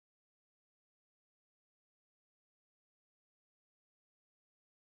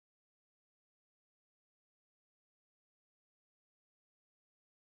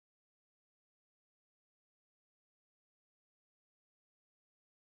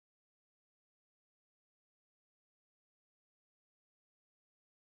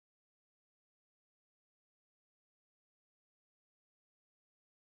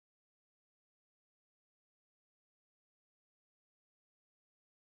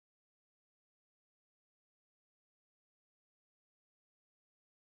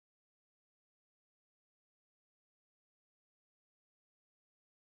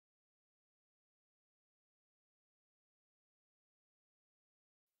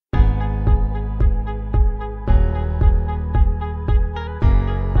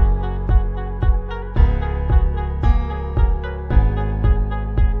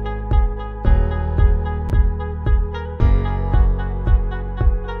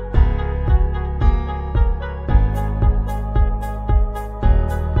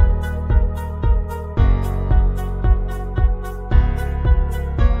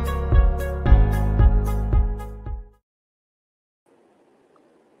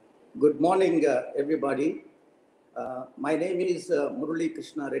Good morning, everybody. My name is Murali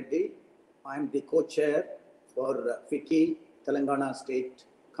Krishna Reddy. I'm the co-chair for FICCI Telangana State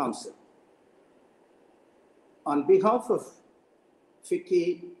Council. On behalf of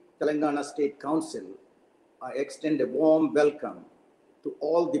FICCI Telangana State Council, I extend a warm welcome to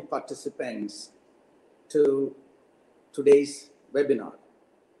all the participants to today's webinar.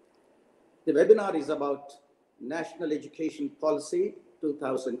 The webinar is about National Education Policy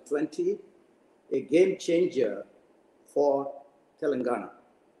 2020, a game changer for Telangana.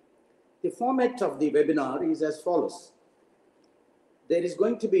 The format of the webinar is as follows. There is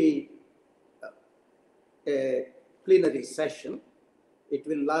going to be a plenary session. It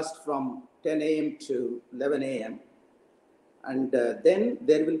will last from 10 a.m. to 11 a.m. And then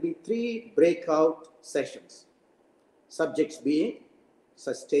there will be 3 breakout sessions. Subjects being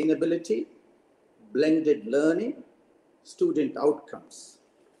sustainability, blended learning, student outcomes.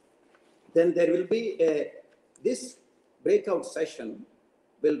 Then there will be this breakout session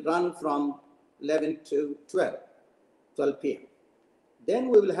will run from 11 to 12 p.m. Then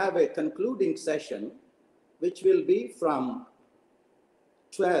we will have a concluding session, which will be from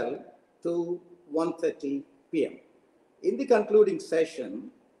 12 to 1:30 p.m. In the concluding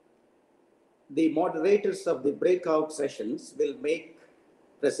session, the moderators of the breakout sessions will make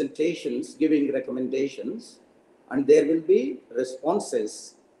presentations giving recommendations, and there will be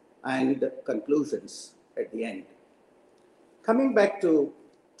responses and conclusions at the end. Coming back to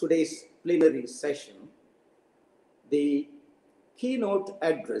today's plenary session, the keynote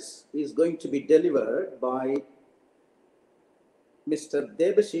address is going to be delivered by Mr.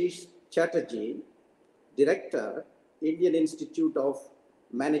 Debashish Chatterjee, Director, Indian Institute of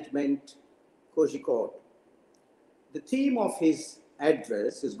Management, Kozhikode. The theme of his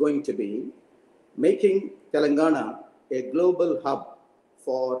address is going to be making Telangana a global hub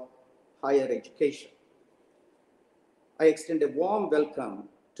for higher education. I extend a warm welcome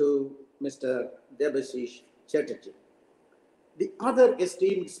to Mr. Debashish Chatterjee. The other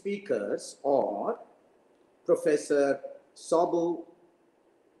esteemed speakers are Professor Sabu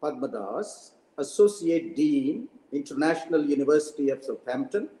Padmadas, Associate Dean, International University of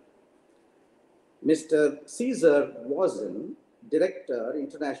Southampton, Mr. Caesar Wazin, Director,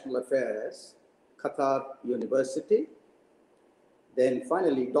 International Affairs, Qatar University. Then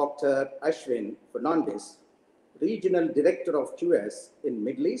finally, Dr. Ashwin Fernandez, Regional Director of QS in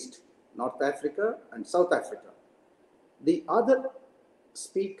Middle East, North Africa, and South Africa. The other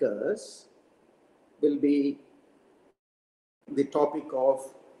speakers will be the topic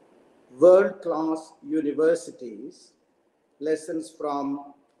of world-class universities, lessons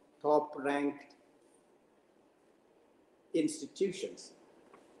from top-ranked institutions.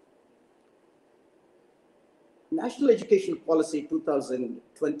 National Education Policy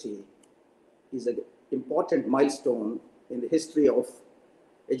 2020 is an important milestone in the history of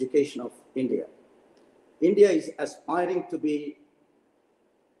education of India. India is aspiring to be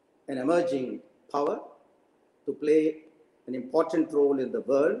an emerging power, to play an important role in the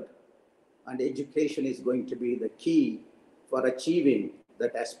world, and education is going to be the key for achieving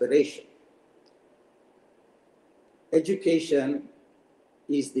that aspiration. Education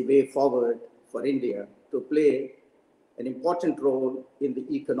is the way forward for India to play an important role in the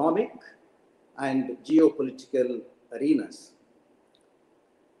economic and geopolitical arenas.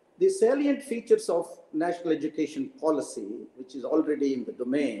 The salient features of National Education Policy, which is already in the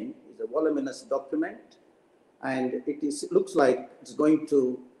domain, is a voluminous document, and looks like it's going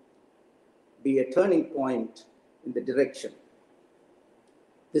to be a turning point in the direction.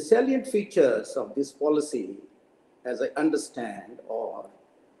 The salient features of this policy, as I understand, are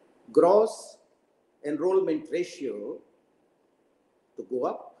gross enrollment ratio to go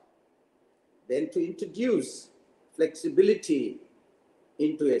up, then to introduce flexibility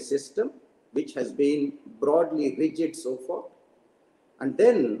into a system which has been broadly rigid so far, and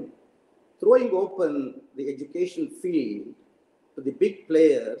then throwing open the education field to the big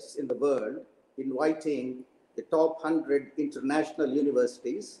players in the world, inviting the top 100 international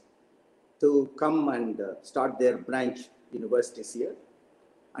universities to come and start their branch universities here.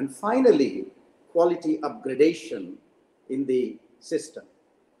 And finally, quality upgradation in the system,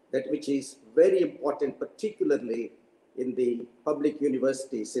 that which is very important, particularly in the public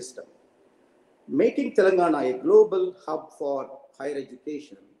university system. Making Telangana a global hub for higher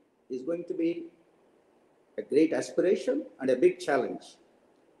education is going to be a great aspiration and a big challenge.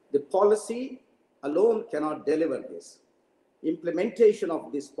 The policy alone cannot deliver this. Implementation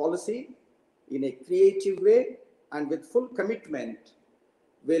of this policy in a creative way and with full commitment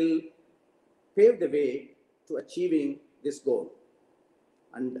will pave the way to achieving this goal.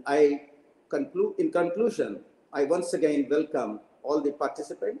 And in conclusion, I once again welcome all the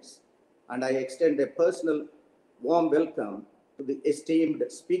participants, and I extend a personal warm welcome to the esteemed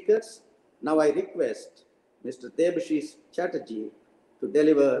speakers. Now I request Mr. Debashish Chatterjee to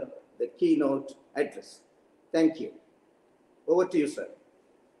deliver the keynote address. Thank you. Over to you, sir.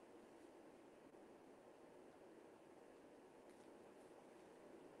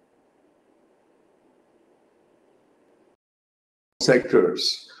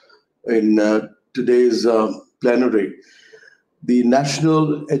 Sectors in today's plenary. The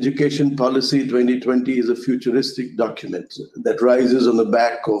National Education Policy 2020 is a futuristic document that rises on the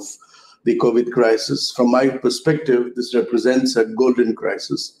back of the COVID crisis. From my perspective, this represents a golden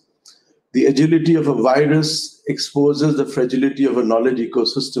crisis. The agility of a virus exposes the fragility of a knowledge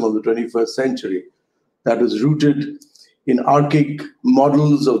ecosystem of the 21st century that is rooted in archaic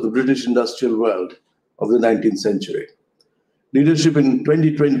models of the British industrial world of the 19th century. Leadership in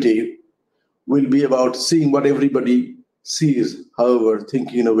 2020 will be about seeing what everybody sees, however,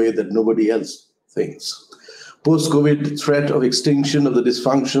 thinking in a way that nobody else thinks. Post-COVID threat of extinction of the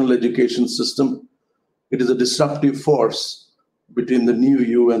dysfunctional education system, it is a disruptive force between the new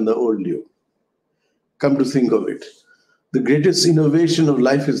you and the old you. Come to think of it, the greatest innovation of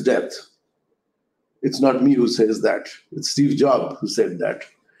life is death. It's not me who says that, it's Steve Jobs who said that.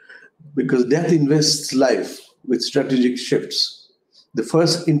 Because death invests life with strategic shifts. The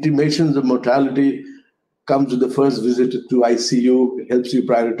first intimations of mortality comes with the first visit to ICU. It helps you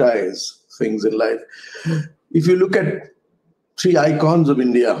prioritize things in life. If you look at three icons of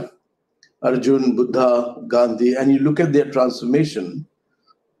India, Arjun, Buddha, Gandhi, and you look at their transformation,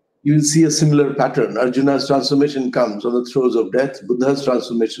 you will see a similar pattern. Arjuna's transformation comes on the throes of death. Buddha's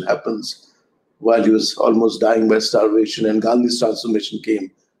transformation happens while he was almost dying by starvation, and Gandhi's transformation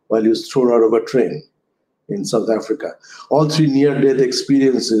came while he was thrown out of a train in South Africa. All three near-death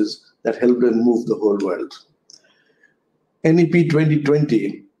experiences that helped them move the whole world. NEP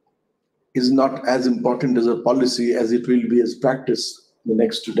 2020 is not as important as a policy as it will be as practice in the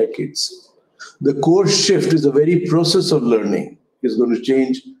next 2 decades. The core shift is the very process of learning is going to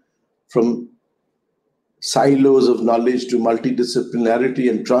change from silos of knowledge to multidisciplinarity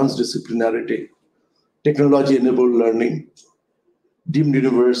and transdisciplinarity, technology-enabled learning, deemed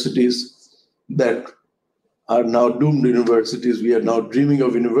universities that are now doomed universities. We are now dreaming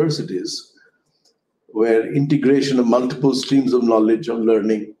of universities where integration of multiple streams of knowledge and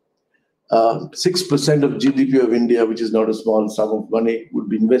learning, 6% of GDP of India, which is not a small sum of money, would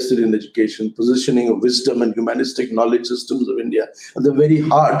be invested in education, positioning of wisdom and humanistic knowledge systems of India at the very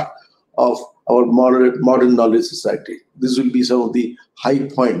heart of our modern knowledge society. This will be some of the high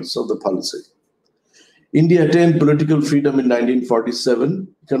points of the policy. India attained political freedom in 1947,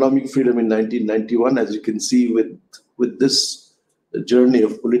 economic freedom in 1991. As you can see with this journey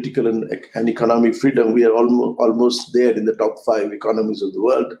of political and economic freedom, we are almost there in the top 5 economies of the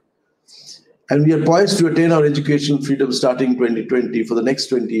world. And we are poised to attain our educational freedom starting 2020. For the next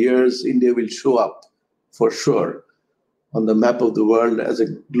 20 years, India will show up for sure on the map of the world as a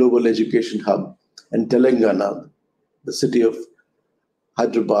global education hub. And Telangana, the city of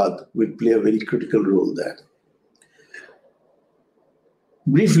Hyderabad, will play a very critical role there.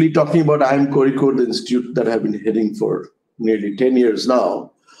 Briefly talking about IIM Kozhikode, the institute that I've been heading for nearly 10 years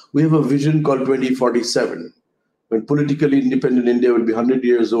now, we have a vision called 2047, when politically independent India will be 100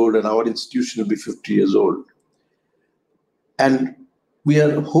 years old and our institution will be 50 years old. And we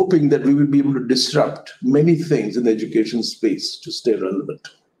are hoping that we will be able to disrupt many things in the education space to stay relevant.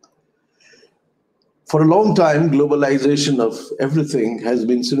 For a long time, globalization of everything has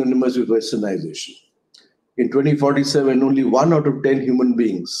been synonymous with westernization. In 2047, only 1 out of 10 human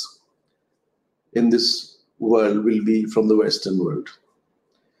beings in this world will be from the Western world.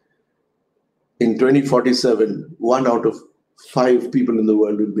 In 2047, 1 out of 5 people in the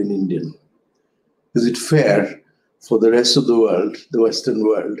world will be an Indian. Is it fair for the rest of the world, the Western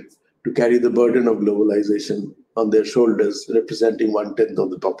world, to carry the burden of globalization on their shoulders, representing 1/10 of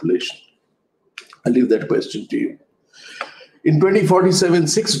the population? I'll leave that question to you. In 2047,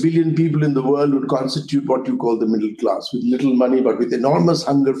 6 billion people in the world would constitute what you call the middle class, with little money, but with enormous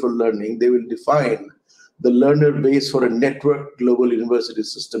hunger for learning. They will define the learner base for a networked global university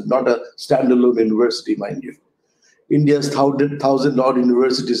system, not a standalone university, mind you. India's 1,000-odd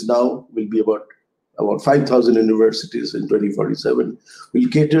universities now will be about 5,000 universities in 2047, will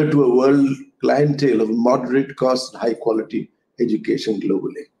cater to a world clientele of moderate cost and high quality education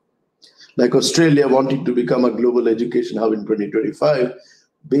globally. Like Australia wanting to become a global education hub in 2025,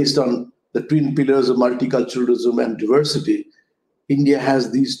 based on the twin pillars of multiculturalism and diversity, India has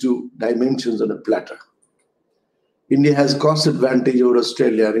these 2 dimensions on a platter. India has cost advantage over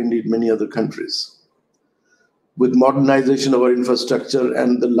Australia and indeed many other countries. With modernization of our infrastructure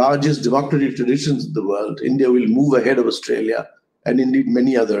and the largest democratic traditions in the world, India will move ahead of Australia and indeed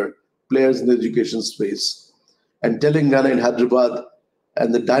many other players in the education space. And Telangana and Hyderabad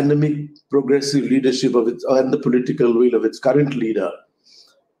and the dynamic progressive leadership of its and the political will of its current leader,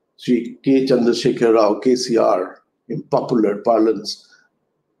 Sri K. Chandrasekhar Rao, KCR, in popular parlance,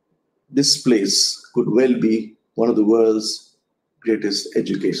 this place could well be one of the world's greatest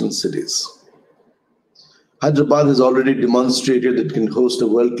education cities. Hyderabad has already demonstrated that it can host a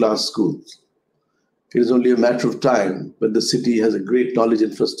world-class school. It is only a matter of time when the city has a great knowledge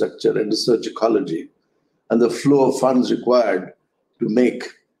infrastructure and research ecology and the flow of funds required to make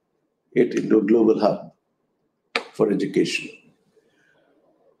it into a global hub for education.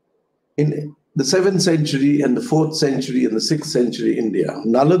 In the 7th century and the 4th century and the 6th century India,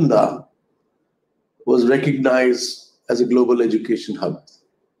 Nalanda was recognized as a global education hub.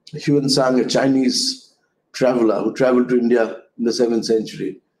 Huan-Sang, a Chinese traveler who traveled to India in the 7th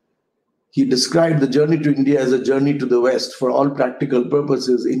century, he described the journey to India as a journey to the West. For all practical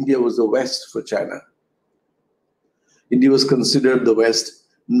purposes, India was the West for China. India was considered the West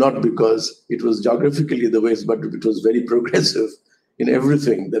not because it was geographically the West, but it was very progressive in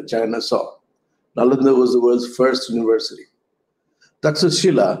everything that China saw. Nalanda was the world's first university.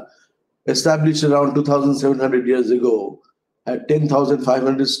 Taxashila, established around 2,700 years ago, had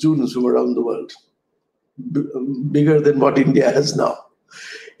 10,500 students from around the world, bigger than what India has now.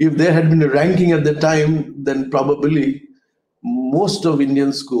 If there had been a ranking at the time, then probably most of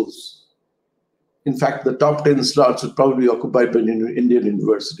Indian schools, in fact, the top 10 slots would probably be occupied by Indian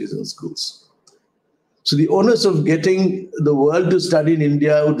universities and schools. So the onus of getting the world to study in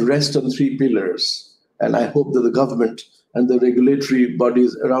India would rest on 3 pillars. And I hope that the government and the regulatory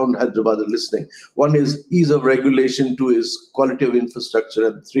bodies around Hyderabad are listening. 1 is ease of regulation, 2 is quality of infrastructure,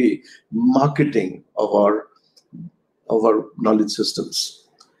 and 3, marketing of our knowledge systems.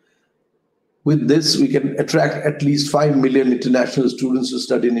 With this, we can attract at least 5 million international students to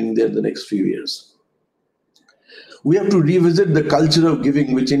study in India in the next few years. We have to revisit the culture of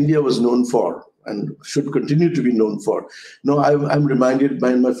giving, which India was known for and should continue to be known for. I'm reminded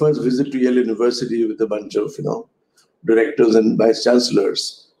by my first visit to Yale University with a bunch of directors and vice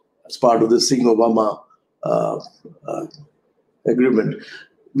chancellors as part of the Singh-Obama agreement.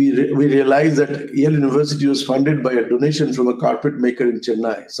 We realized that Yale University was funded by a donation from a carpet maker in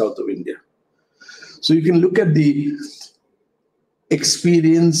Chennai, south of India. So you can look at the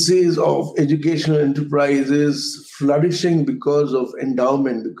experiences of educational enterprises flourishing because of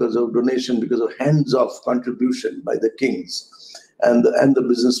endowment, because of donation, because of hands-off contribution by the kings and the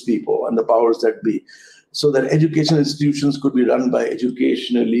business people and the powers that be, so that educational institutions could be run by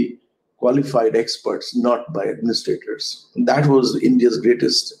educationally qualified experts, not by administrators. And that was India's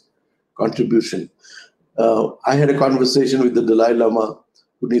greatest contribution. I had a conversation with the Dalai Lama,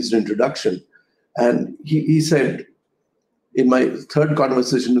 who needs an introduction. And he said, in my third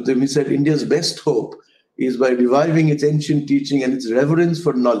conversation with him, he said, India's best hope is by reviving its ancient teaching and its reverence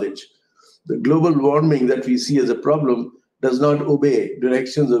for knowledge. The global warming that we see as a problem does not obey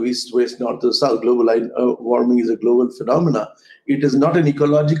directions of east, west, north, or south. Global warming is a global phenomena. It is not an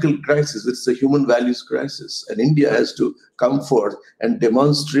ecological crisis, it's a human values crisis. And India has to come forth and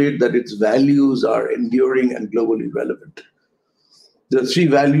demonstrate that its values are enduring and globally relevant. There are 3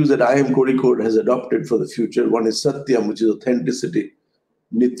 values that IIM Kozhikode has adopted for the future. 1 is Satyam, which is authenticity,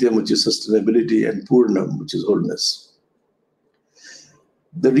 Nityam, which is sustainability, and Purnam, which is wholeness.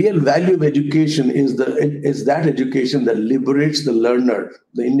 The real value of education is that education that liberates the learner.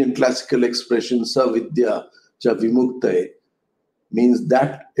 The Indian classical expression, Savidya cha vimuktaye, means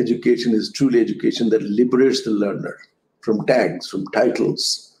that education is truly education that liberates the learner from tags, from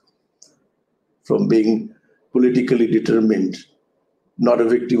titles, from being politically determined, not a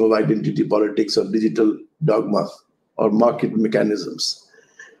victim of identity politics or digital dogma or market mechanisms.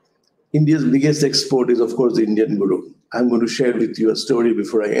 India's biggest export is, of course, the Indian Guru. I'm going to share with you a story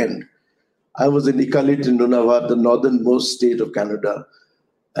before I end. I was in Iqaluit in Nunavut, the northernmost state of Canada,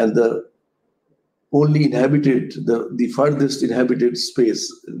 and the only inhabited, the farthest inhabited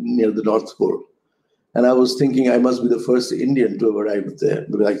space near the North Pole. And I was thinking I must be the first Indian to have arrived there,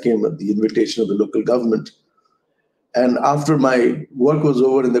 because I came at the invitation of the local government. And after my work was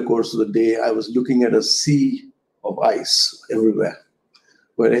over in the course of the day, I was looking at a sea of ice everywhere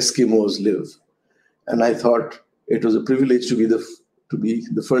where Eskimos live. And I thought it was a privilege to be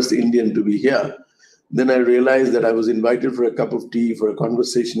the first Indian to be here. Then I realized that I was invited for a cup of tea for a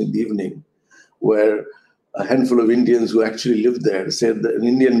conversation in the evening, where a handful of Indians who actually lived there said that an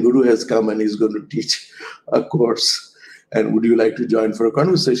Indian guru has come and he's going to teach a course. And would you like to join for a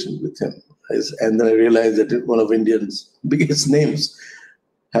conversation with him? And then I realized that one of India's biggest names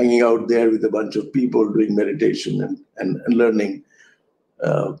hanging out there with a bunch of people doing meditation and learning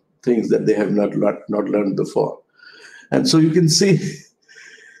things that they have not learned before. And so you can see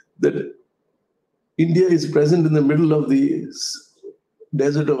that India is present in the middle of the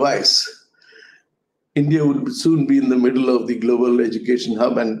desert of ice. India would soon be in the middle of the global education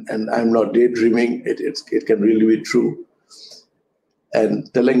hub, and I'm not daydreaming. It can really be true.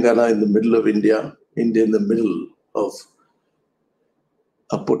 And Telangana in the middle of India in the middle of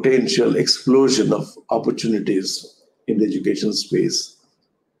a potential explosion of opportunities in the education space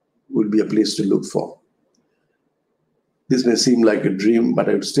would be a place to look for. This may seem like a dream, but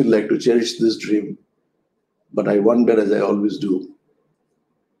I would still like to cherish this dream. But I wonder, as I always do,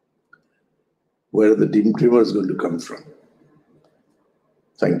 where the dreamer is going to come from.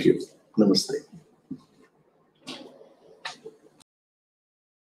 Thank you. Namaste.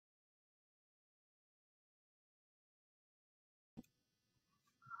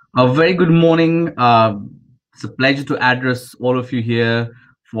 A very good morning. It's a pleasure to address all of you here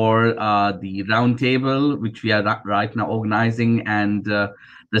for the roundtable, which we are right now organizing, and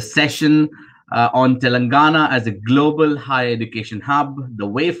the session on Telangana as a global higher education hub, the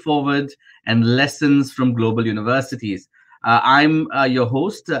way forward, and lessons from global universities. I'm your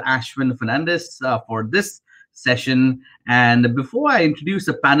host, Ashwin Fernandez, for this session. And before I introduce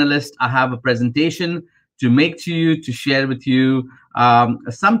the panelists, I have a presentation to make to you, to share with you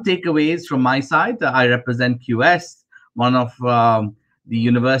some takeaways from my side. I represent QS, one of the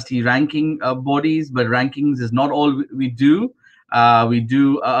university ranking bodies, but rankings is not all we do. We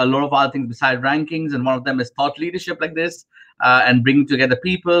do a lot of other things besides rankings, and one of them is thought leadership like this, and bringing together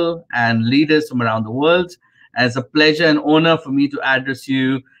people and leaders from around the world. And it's a pleasure and honor for me to address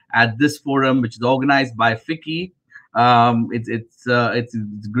you at this forum, which is organized by FICCI. It's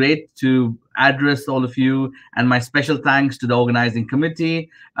great to address all of you, and my special thanks to the organizing committee,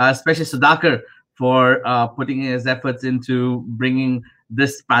 especially Sudhakar, for putting his efforts into bringing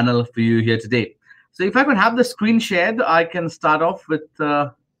this panel for you here today. So if I could have the screen shared, I can start off with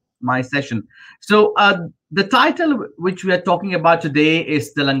my session. So the title which we are talking about today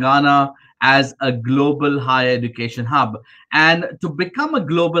is Telangana as a global higher education hub. And to become a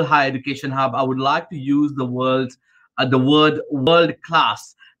global higher education hub, I would like to use the word world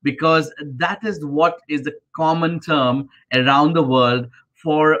class, because that is what is the common term around the world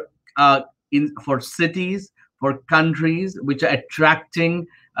for cities, for countries which are attracting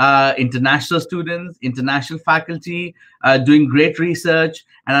international students, international faculty, doing great research,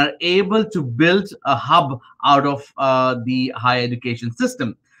 and are able to build a hub out of the higher education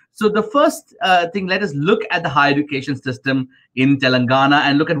system. So the first thing, let us look at the higher education system in Telangana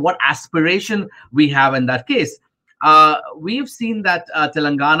and look at what aspiration we have in that case. We've seen that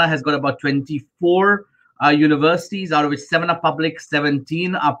Telangana has got about 24 universities, out of which 7 are public,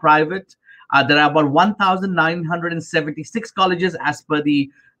 17 are private. There are about 1,976 colleges as per the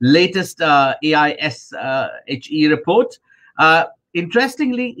latest AISHE report.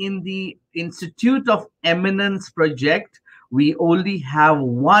 Interestingly, in the Institute of Eminence project, we only have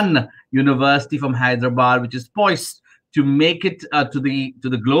one university from Hyderabad, which is poised to make it to the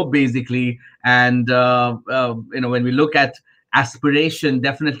globe, basically. And when we look at aspiration,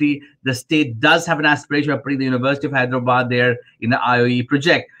 definitely the state does have an aspiration of putting the University of Hyderabad there in the IOE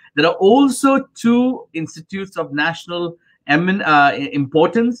project. There are also 2 institutes of national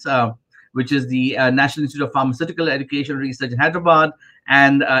importance, which is the National Institute of Pharmaceutical Education Research in Hyderabad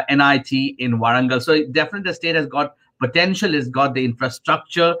and NIT in Warangal. So definitely the state has got potential, has got the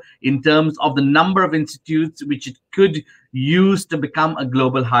infrastructure in terms of the number of institutes which it could use to become a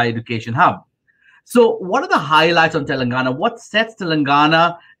global higher education hub. So what are the highlights on Telangana? What sets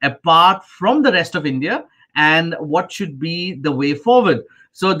Telangana apart from the rest of India, and what should be the way forward?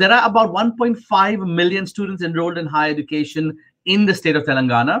 So there are about 1.5 million students enrolled in higher education in the state of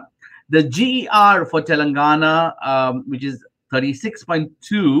Telangana. The GER for Telangana, which is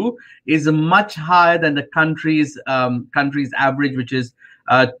 36.2, is much higher than the country's average, which is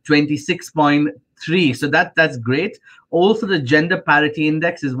 26.3. So that's great. Also, the gender parity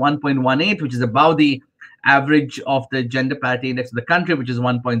index is 1.18, which is above the average of the gender parity index of the country, which is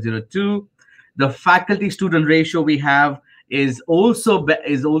 1.02. The faculty student ratio we have is also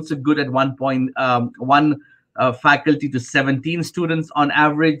good at 1.1 faculty to 17 students on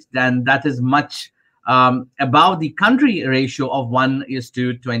average, and that is much above the country ratio of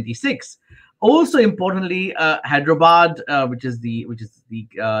 1:26. Also importantly, Hyderabad, which is the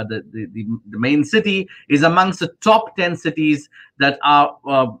main city, is amongst the top 10 cities that are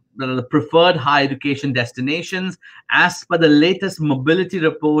the preferred higher education destinations, as per the latest mobility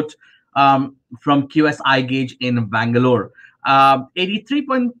report from QS Gauge in Bangalore.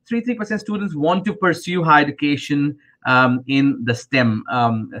 83.33% students want to pursue higher education in the STEM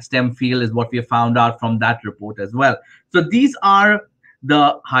field, is what we have found out from that report as well. So these are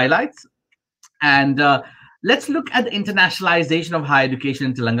the highlights. And let's look at the internationalization of higher education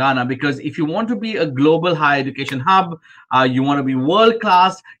in Telangana, because if you want to be a global higher education hub, you want to be world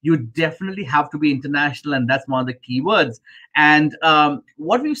class, you definitely have to be international. And that's one of the key words. And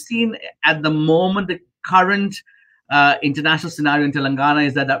what we've seen at the moment, the current international scenario in Telangana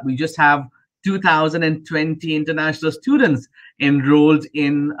is that we just have 2020 international students enrolled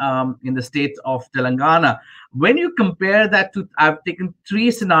in the state of Telangana. When you compare that to, I've taken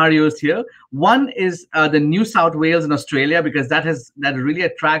three scenarios here. One is the New South Wales in Australia, because that really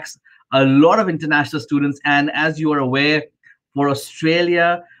attracts a lot of international students. And as you are aware, for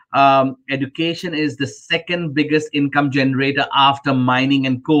Australia, education is the second biggest income generator after mining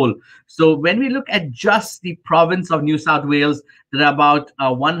and coal. So when we look at just the province of New South Wales, there are about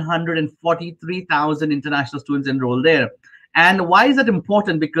 143,000 international students enrolled there. And why is that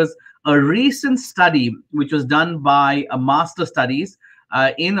important? Because a recent study, which was done by a master studies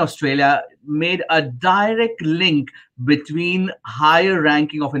in Australia, made a direct link between higher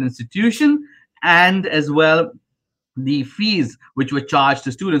ranking of an institution and as well the fees which were charged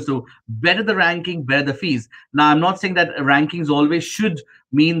to students. So better the ranking, better the fees. Now, I'm not saying that rankings always should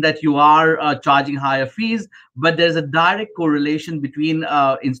mean that you are charging higher fees, but there's a direct correlation between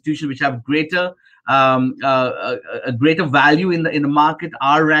institutions which have greater a greater value in the market,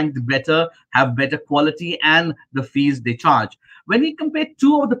 are ranked better, have better quality, and the fees they charge. When we compare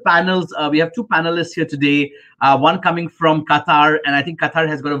two of the panels, we have two panelists here today, one coming from Qatar, and I think Qatar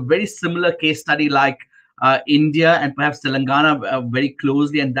has got a very similar case study like India and perhaps Telangana very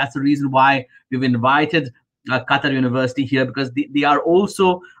closely, and that's the reason why we've invited Qatar University here, because they are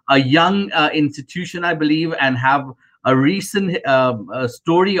also a young institution, I believe, and have a recent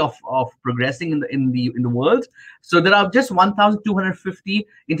story of progressing in the world. So there are just 1,250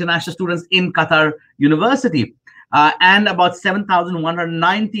 international students in Qatar University. And about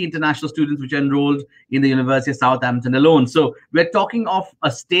 7,190 international students which are enrolled in the University of Southampton alone. So we're talking of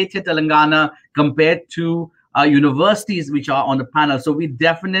a state here, Telangana, compared to universities which are on the panel. So we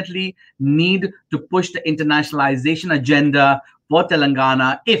definitely need to push the internationalization agenda for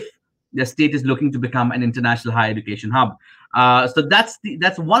Telangana if the state is looking to become an international higher education hub. So that's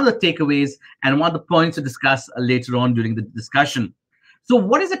one of the takeaways and one of the points to discuss later on during the discussion. So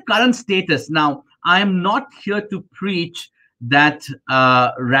what is the current status? Now, I am not here to preach that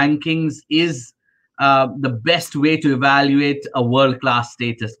rankings is the best way to evaluate a world-class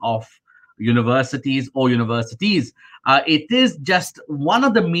status of universities or universities. It is just one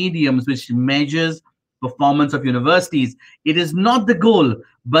of the mediums which measures performance of universities. It is not the goal,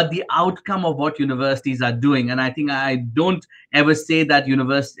 but the outcome of what universities are doing. And I think I don't ever say that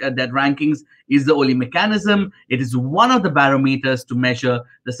that rankings is the only mechanism. It is one of the barometers to measure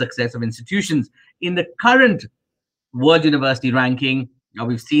the success of institutions. In the current World University ranking,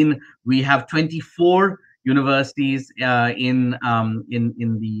 we've seen we have 24 universities in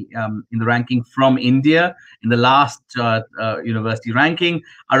the ranking from India in the last university ranking,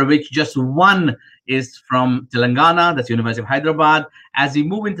 out of which just one is from Telangana, that's University of Hyderabad. As we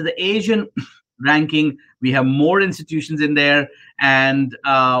move into the Asian ranking, we have more institutions in there, and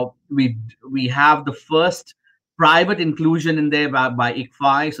we have the first private inclusion in there by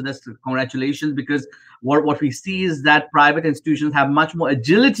ICFI. So that's congratulations, because what we see is that private institutions have much more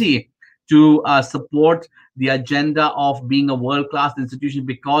agility to support the agenda of being a world-class institution,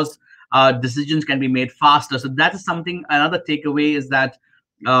 because decisions can be made faster. So that is something, another takeaway is that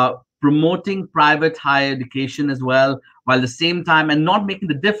promoting private higher education as well, while at the same time, and not making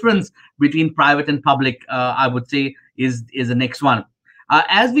the difference between private and public, I would say is the next one.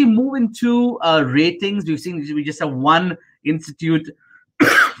 As we move into ratings, we just have one institute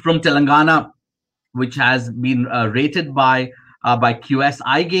from Telangana which has been rated by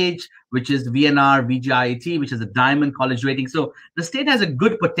QS Gauge, which is VNR VGIT, which is a diamond college rating. So the state has a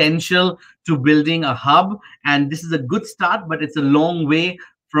good potential to building a hub, and this is a good start, but it's a long way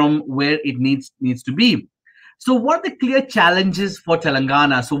from where it needs to be. So what are the clear challenges for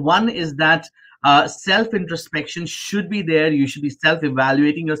Telangana? So one is that self-introspection should be there. You should be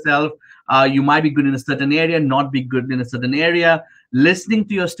self-evaluating yourself. You might be good in a certain area, not be good in a certain area. Listening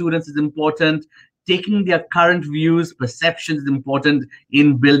to your students is important. taking their current views, perceptions is important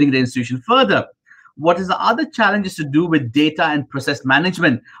in building the institution further. What is the other challenge is to do with data and process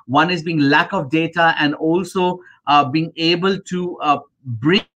management. One is being lack of data, and also being able to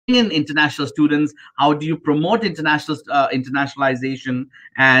bring in international students. How do you promote internationalization,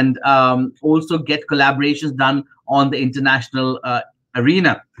 and also get collaborations done on the international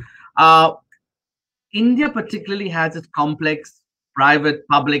arena? Uh, India particularly has its complex private,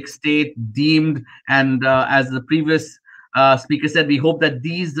 public, state, deemed, and as the previous speaker said, we hope that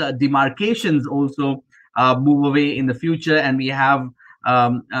these demarcations also move away in the future, and we have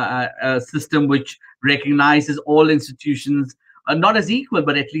a system which recognizes all institutions, not as equal,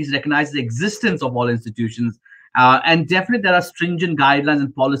 but at least recognizes the existence of all institutions. And definitely, there are stringent guidelines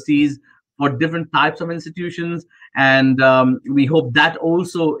and policies for different types of institutions, and we hope that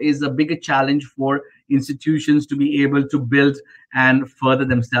also is a bigger challenge for institutions to be able to build and further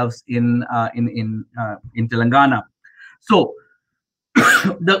themselves in Telangana. So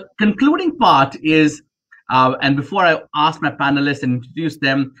the concluding part is, and before I ask my panelists and introduce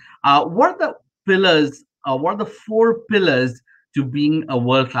them, what are the pillars? What are the four pillars to being a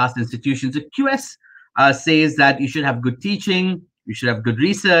world-class institution? So QS says that you should have good teaching, you should have good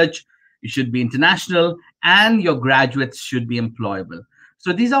research, you should be international, and your graduates should be employable.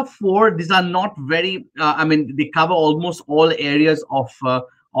 So these are four. These are not very. I mean, they cover almost all areas of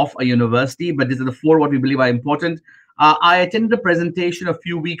a university, but these are the four what we believe are important. I attended a presentation a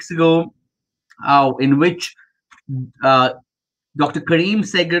few weeks ago in which Dr. Kareem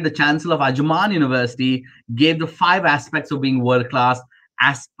Segar, the Chancellor of Ajman University, gave the 5 aspects of being world class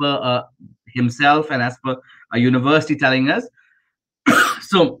as per himself and as per a university telling us.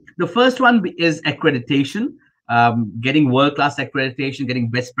 So the first one is accreditation, getting world-class accreditation, getting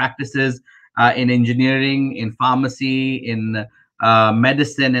best practices in engineering, in pharmacy, in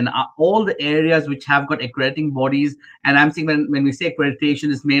medicine, and all the areas which have got accrediting bodies. And I'm saying when we say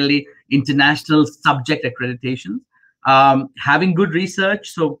accreditation, it's mainly international subject accreditations. Having good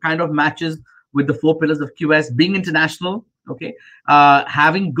research, so kind of matches with the 4 pillars of QS, being international, okay.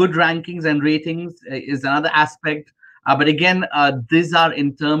 Having good rankings and ratings is another aspect. But again, these are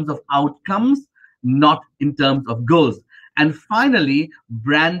in terms of outcomes, not in terms of goals. And finally,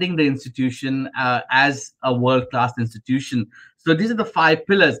 branding the institution as a world-class institution. So these are the 5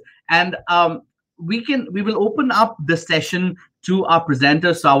 pillars. And we will open up the session to our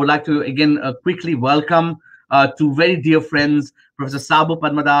presenters. So I would like to, again, quickly welcome 2 very dear friends, Professor Sabu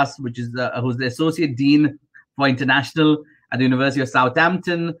Padmadas, who's the Associate Dean for International at the University of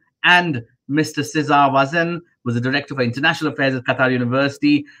Southampton, and Mr. Cesar Wazen, who's the Director for International Affairs at Qatar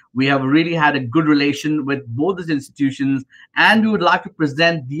University. We have really had a good relation with both these institutions, and we would like to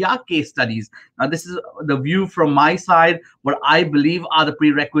present their case studies. Now, this is the view from my side, what I believe are the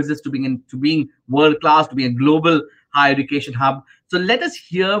prerequisites to being world-class, to being a global higher education hub. So let us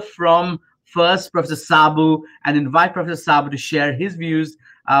hear from first Professor Sabu, and invite Professor Sabu to share his views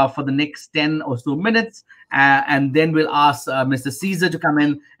for the next 10 or so minutes. And then we'll ask Mr. Caesar to come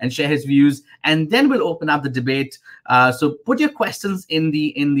in and share his views, and then we'll open up the debate. So put your questions in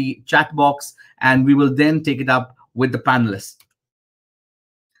the chat box, and we will then take it up with the panelists.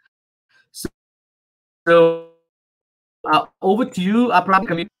 So over to you,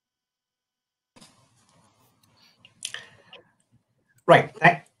 Prabhu. Right.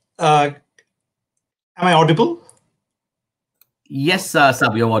 Am I audible? Yes,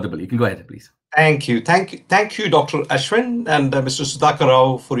 Sabu, you're audible. You can go ahead, please. Thank you, Dr. Ashwin and Mr. Sudhakar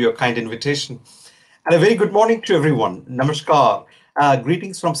Rao for your kind invitation. And a very good morning to everyone. Namaskar.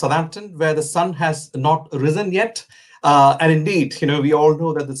 Greetings from Southampton, where the sun has not risen yet. And indeed, we all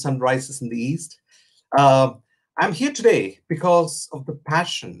know that the sun rises in the east. I'm here today because of the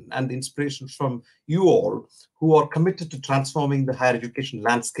passion and the inspiration from you all who are committed to transforming the higher education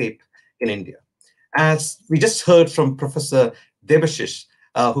landscape in India. As we just heard from Professor Debashish,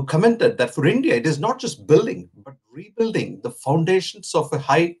 who commented that for India, it is not just building, but rebuilding the foundations of a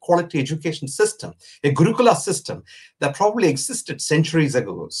high-quality education system, a Gurukula system that probably existed centuries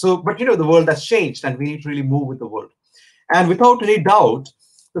ago. But the world has changed, and we need to really move with the world. And without any doubt,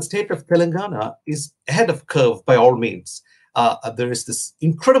 the state of Telangana is ahead of curve by all means. There is this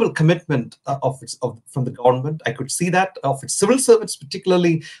incredible commitment from the government. I could see that of its civil servants,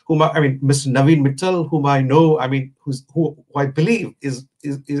 particularly Mr. Naveen Mittal, whom I know, who I believe is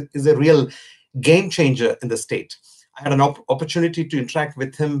a real game changer in the state. I had an opportunity to interact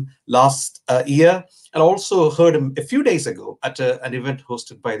with him last year, and also heard him a few days ago at an event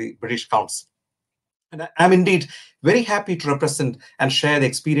hosted by the British Council. And I'm indeed very happy to represent and share the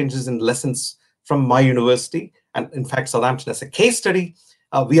experiences and lessons from my university, and in fact, Southampton as a case study,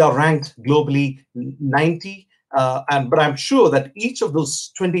 We are ranked globally 90. But I'm sure that each of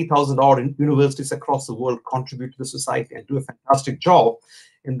those 20,000 odd universities across the world contribute to the society and do a fantastic job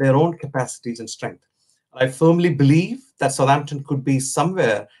in their own capacities and strength. I firmly believe that Southampton could be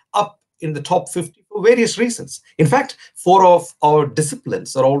somewhere up in the top 50 for various reasons. In fact, 4 of our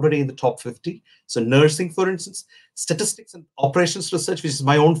disciplines are already in the top 50. So nursing, for instance, statistics and operations research, which is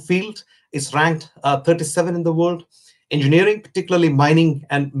my own field, is ranked 37 in the world. Engineering, particularly mining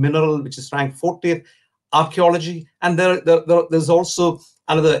and mineral, which is ranked 40th. Archaeology, and there's also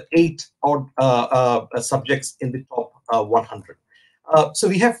another 8 odd subjects in the top 100. So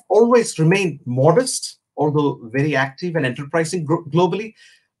we have always remained modest, although very active and enterprising globally.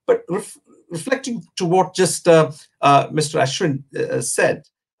 But reflecting to what just Mr. Ashwin said,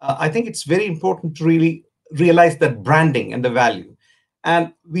 I think it's very important to really realize that branding and the value.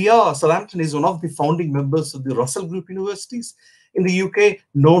 And Southampton is one of the founding members of the Russell Group Universities in the UK,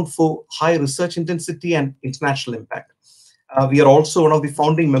 known for high research intensity and international impact. We are also one of the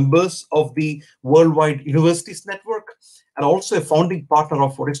founding members of the Worldwide Universities Network, and also a founding partner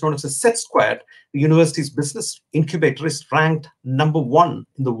of what is known as a SET Squared. The university's business incubator is ranked #1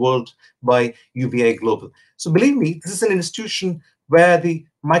 in the world by UBI Global. So believe me, this is an institution where the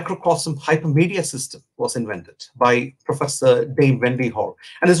microcosm hypermedia system was invented by Professor Dame Wendy Hall.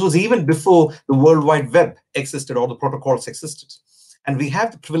 And this was even before the World Wide Web existed or the protocols existed. And we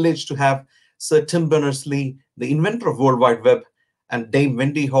have the privilege to have Sir Tim Berners-Lee, the inventor of World Wide Web, and Dame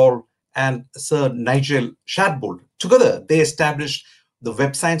Wendy Hall and Sir Nigel Shadbolt. Together, they established the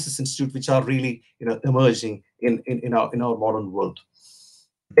Web Sciences Institute, which are really emerging in our modern world.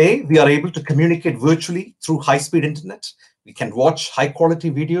 Today, we are able to communicate virtually through high-speed internet. We can watch high-quality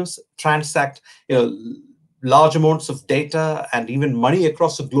videos, transact large amounts of data and even money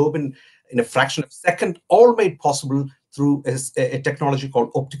across the globe in a fraction of a second, all made possible through a technology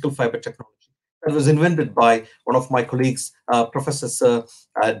called optical fiber technology. That was invented by one of my colleagues, Professor Sir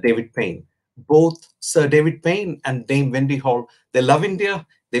David Payne. Both Sir David Payne and Dame Wendy Hall, they love India,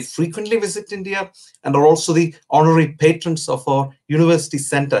 they frequently visit India, and are also the honorary patrons of our University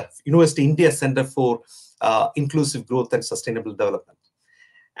Center, University India Center for Inclusive Growth and Sustainable Development.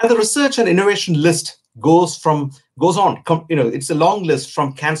 And the research and innovation list goes on. It's a long list,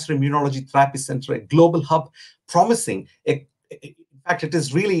 from Cancer Immunology Therapy Center, a global hub promising in fact, it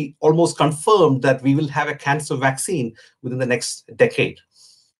is really almost confirmed that we will have a cancer vaccine within the next decade.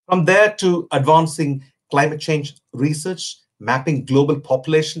 From there to advancing climate change research, mapping global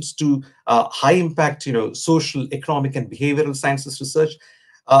populations, to high impact, social, economic, and behavioral sciences research.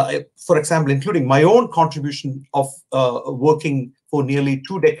 For example, including my own contribution of working for nearly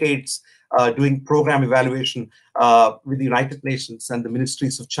 2 decades, doing program evaluation with the United Nations and the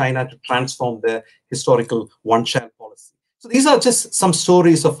ministries of China to transform their historical one-child policy. So these are just some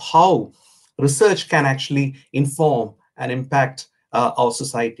stories of how research can actually inform and impact our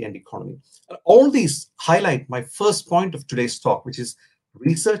society and economy. All these highlight my first point of today's talk, which is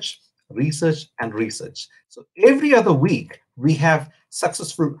research, research, and research. So every other week, we have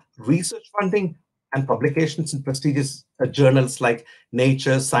successful research funding and publications in prestigious journals like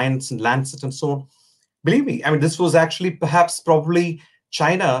Nature, Science, and Lancet, and so on. Believe me, this was actually probably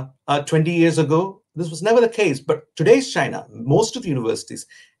China 20 years ago. This was never the case, but today's China, most of the universities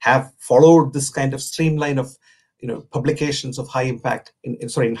have followed this kind of streamline of publications of high impact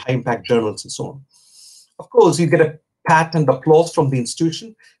in high impact journals and so on. Of course, you get a pat and applause from the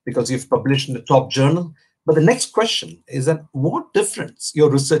institution because you've published in the top journal. But the next question is that what difference your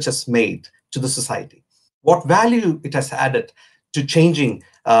research has made to the society, what value it has added to changing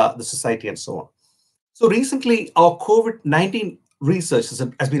the society and so on. So recently, our COVID-19 research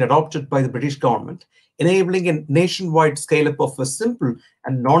has been adopted by the British government, enabling a nationwide scale-up of a simple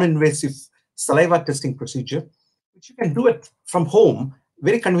and non-invasive saliva testing procedure, which you can do it from home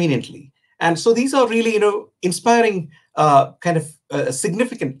very conveniently. And so these are really, inspiring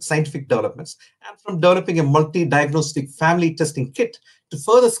significant scientific developments. And from developing a multi-diagnostic family testing kit to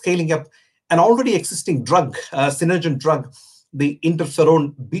further scaling up an already existing drug, Synergen drug, the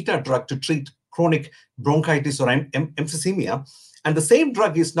interferon beta drug to treat chronic bronchitis or emphysema. And the same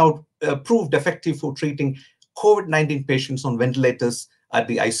drug is now proved effective for treating COVID-19 patients on ventilators at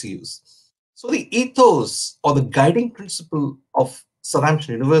the ICUs. So the ethos or the guiding principle of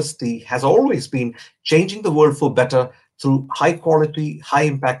Southampton University has always been changing the world for better through high quality, high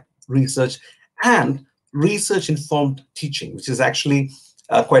impact research and research informed teaching, which is actually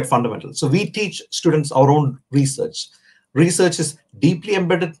quite fundamental. So we teach students our own research. Research is deeply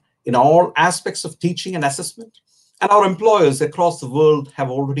embedded in all aspects of teaching and assessment. And our employers across the world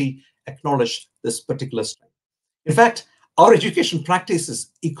have already acknowledged this particular strength. In fact, Our education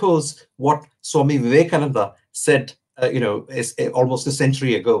practices echoes what Swami Vivekananda said, almost a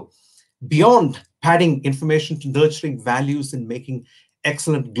century ago. Beyond padding information to nurturing values and making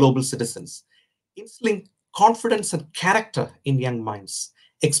excellent global citizens, instilling confidence and character in young minds,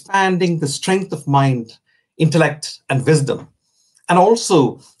 expanding the strength of mind, intellect, and wisdom, and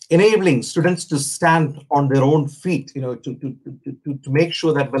also enabling students to stand on their own feet, to make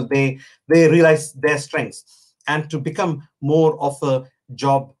sure that they realize their strengths and to become more of a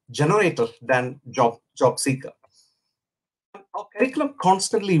job generator than job seeker. Our curriculum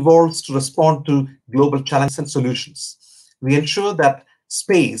constantly evolves to respond to global challenges and solutions. We ensure that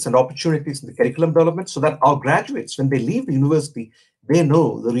space and opportunities in the curriculum development so that our graduates, when they leave the university, they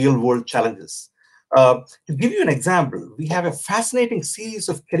know the real world challenges. To give you an example, we have a fascinating series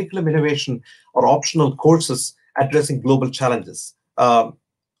of curriculum innovation or optional courses addressing global challenges. For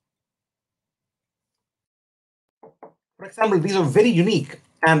example, these are very unique,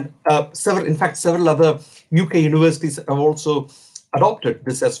 and several other UK universities have also adopted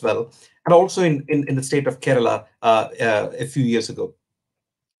this as well, and also in the state of Kerala a few years ago.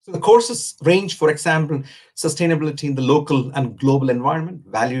 So the courses range, for example, sustainability in the local and global environment,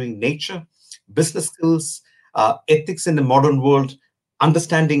 valuing nature, business skills, ethics in the modern world,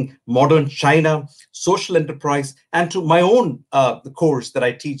 understanding modern China, social enterprise, and to my own the course that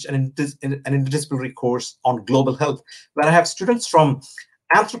I teach, an interdisciplinary course on global health, where I have students from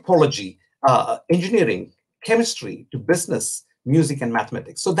anthropology, engineering, chemistry, to business, music, and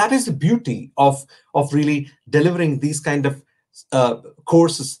mathematics. So that is the beauty of really delivering these kind of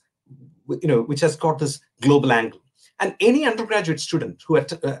courses, which has got this global angle. And any undergraduate student who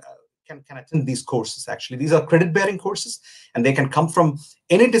can attend these courses. Actually, these are credit-bearing courses, and they can come from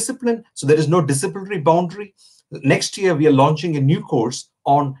any discipline. So there is no disciplinary boundary. Next year, we are launching a new course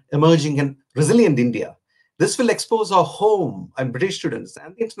on emerging and resilient India. This will expose our home and British students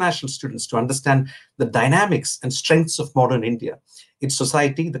and the international students to understand the dynamics and strengths of modern India, its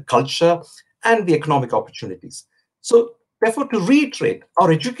society, the culture, and the economic opportunities. So therefore, to reiterate, our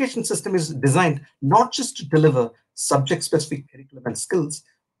education system is designed not just to deliver subject-specific curriculum and skills,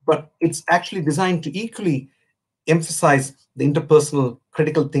 but it's actually designed to equally emphasize the interpersonal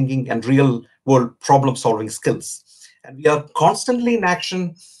critical thinking and real-world problem-solving skills. And we are constantly in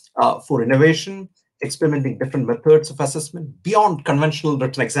action for innovation, experimenting different methods of assessment beyond conventional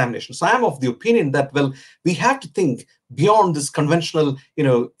written examination. So I am of the opinion that, well, we have to think beyond this conventional,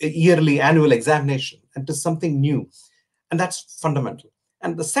 yearly annual examination and to something new. And that's fundamental.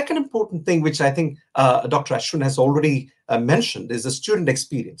 And the second important thing, which I think Dr. Ashwin has already mentioned, is the student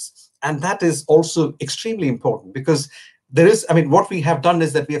experience. And that is also extremely important because what we have done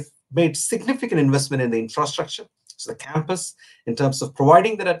is that we have made significant investment in the infrastructure. So the campus, in terms of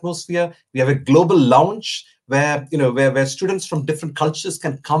providing that atmosphere, we have a global lounge where students from different cultures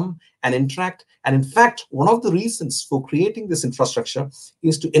can come and interact. And in fact, one of the reasons for creating this infrastructure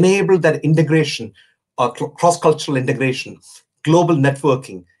is to enable that integration, cross-cultural integration, global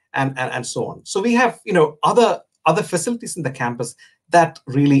networking, and so on. So we have other facilities in the campus that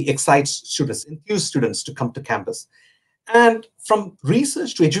really excites students, enthuse students to come to campus. And from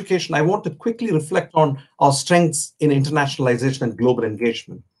research to education, I want to quickly reflect on our strengths in internationalization and global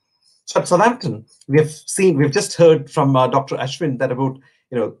engagement. So at Southampton, we've just heard from Dr. Ashwin that about,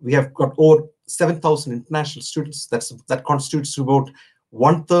 we have got over 7,000 international students. That constitutes about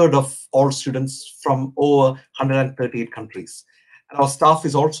 1/3 of all students from over 138 countries. And our staff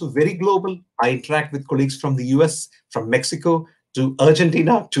is also very global. I interact with colleagues from the US, from Mexico, to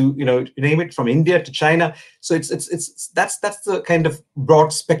Argentina, to name it, from India to China. So that's the kind of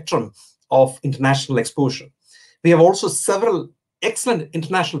broad spectrum of international exposure. We have also several excellent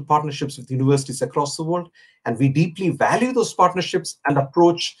international partnerships with universities across the world, and we deeply value those partnerships and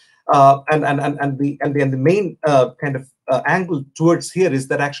approach. The main kind of angle towards here is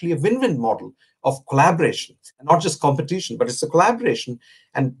that actually a win-win model of collaboration, and not just competition, but it's a collaboration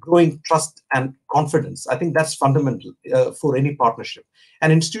and growing trust and confidence. I think that's fundamental for any partnership.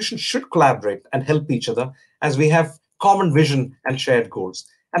 And institutions should collaborate and help each other as we have common vision and shared goals.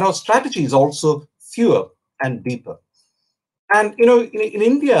 And our strategy is also fewer and deeper. And in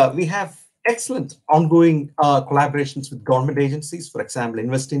India, we have excellent ongoing collaborations with government agencies, for example,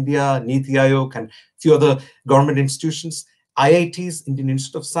 Invest India, Niti Aayog, and a few other government institutions, IITs, Indian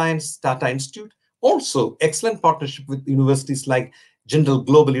Institute of Science, Tata Institute. Also, excellent partnership with universities like Jindal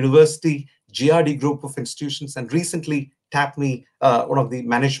Global University, GRD Group of institutions, and recently TAPME, one of the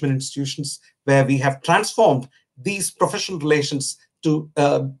management institutions, where we have transformed these professional relations to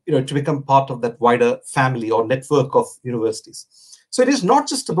become part of that wider family or network of universities. So it is not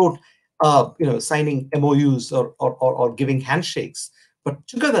just about signing MOUs or giving handshakes. But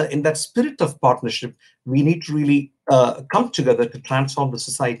together, in that spirit of partnership, we need to really come together to transform the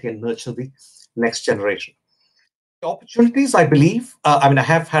society and nurture the next generation. The opportunities, I believe, I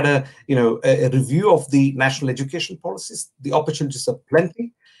have had a review of the national education policies. The opportunities are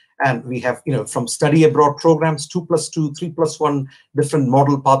plenty. And we have, from study abroad programs, 2+2, 3+1, different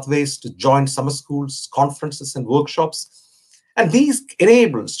model pathways to join summer schools, conferences, and workshops. And these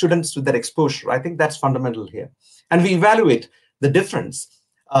enable students with that exposure. I think that's fundamental here. And we evaluate the difference.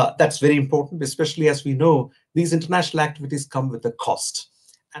 That's very important, especially as we know these international activities come with a cost.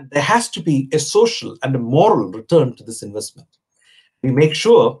 And there has to be a social and a moral return to this investment. We make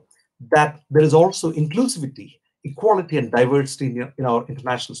sure that there is also inclusivity, equality, and diversity in our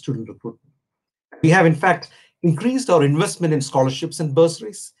international student recruitment. We have, in fact, increased our investment in scholarships and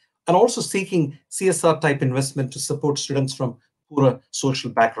bursaries, and also seeking CSR-type investment to support students from poorer social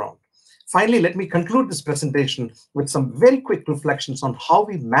background. Finally, let me conclude this presentation with some very quick reflections on how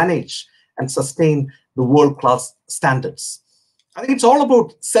we manage and sustain the world-class standards. I think it's all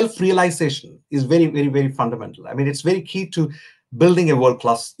about self-realization is very, very, very fundamental. I mean, it's very key to building a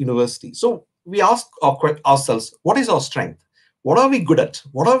world-class university. So we ask ourselves, what is our strength? What are we good at?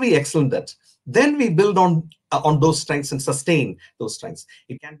 What are we excellent at? Then we build on those strengths and sustain those strengths.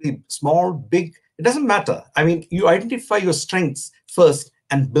 It can be small, big, it doesn't matter. I mean, you identify your strengths first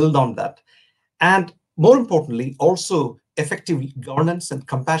and build on that. And more importantly, also effective governance and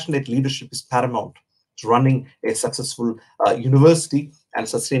compassionate leadership is paramount to running a successful university and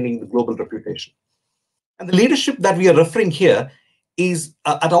sustaining the global reputation. And the leadership that we are referring here is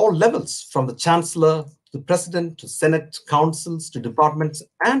at all levels, from the chancellor, to president, to Senate, councils, to departments,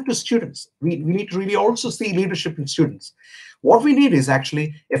 and to students. We need to really also see leadership in students. What we need is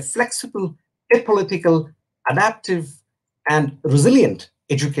actually a flexible, apolitical, adaptive, and resilient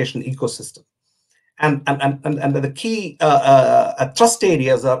education ecosystem. And the key trust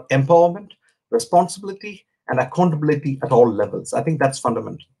areas are empowerment, responsibility, and accountability at all levels. I think that's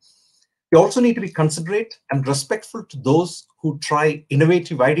fundamental. We also need to be considerate and respectful to those who try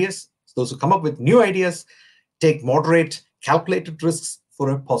innovative ideas, those who come up with new ideas, take moderate, calculated risks for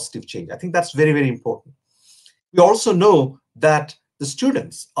a positive change. I think that's very, very important. We also know that the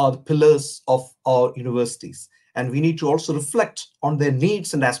students are the pillars of our universities, and we need to also reflect on their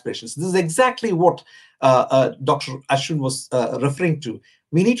needs and aspirations. This is exactly what Dr. Ashwin was referring to.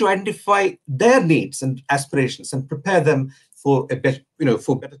 We need to identify their needs and aspirations and prepare them for a better,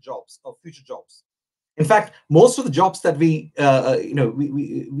 for better jobs or future jobs. In fact, most of the jobs that we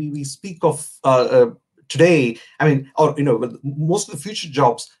speak of today, most of the future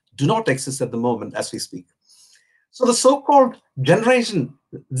jobs do not exist at the moment as we speak. So the so-called Generation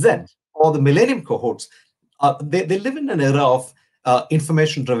Z or the Millennium cohorts, they live in an era of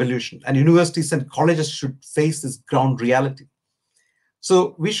information revolution, and universities and colleges should face this ground reality.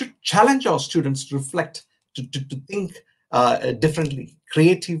 So we should challenge our students to reflect, to think differently,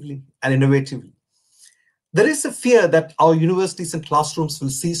 creatively, and innovatively. There is a fear that our universities and classrooms will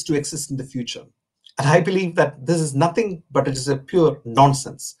cease to exist in the future. And I believe that this is nothing but it is a pure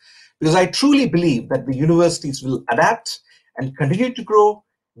nonsense. Because I truly believe that the universities will adapt and continue to grow,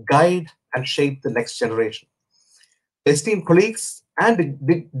 guide, and shape the next generation. Esteemed colleagues and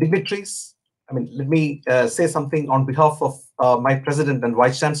dignitaries, let me say something on behalf of my president and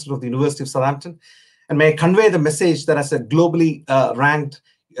vice chancellor of the University of Southampton, and may I convey the message that as a globally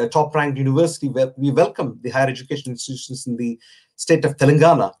top-ranked university, where we welcome the higher education institutions in the state of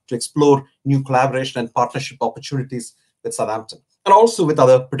Telangana to explore new collaboration and partnership opportunities with Southampton and also with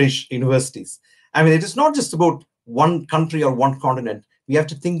other British universities. It is not just about one country or one continent. We have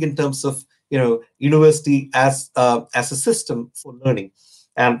to think in terms of university as a system for learning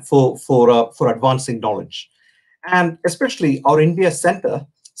and for advancing knowledge. And especially our India Center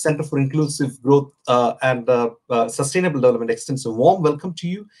for Inclusive Growth and Sustainable Development extends a warm welcome to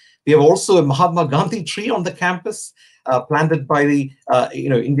you. We have also a Mahatma Gandhi tree on the campus, planted by the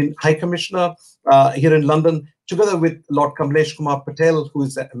Indian High Commissioner here in London, together with Lord Kamlesh Kumar Patel, who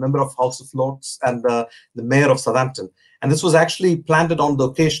is a member of House of Lords and the Mayor of Southampton. And this was actually planted on the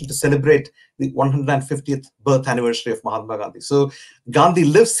occasion to celebrate the 150th birth anniversary of Mahatma Gandhi. So Gandhi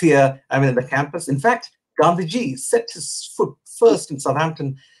lives here, in the campus. In fact, Gandhiji set his foot first in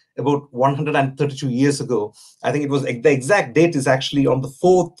Southampton about 132 years ago. I think it was the exact date is actually on the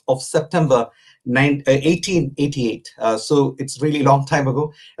 4th of September, 1888. So it's really a long time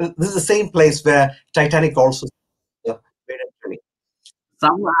ago. And this is the same place where Titanic also.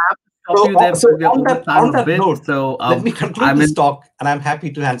 Someone have to stop you there. So on that note, let me conclude this talk, and I'm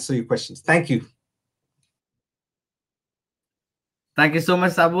happy to answer your questions. Thank you. Thank you so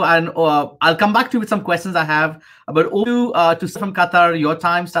much, Sabu. And I'll come back to you with some questions I have. But over to from Qatar, your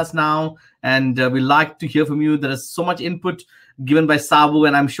time starts now, and we'd like to hear from you. There is so much input given by Sabu,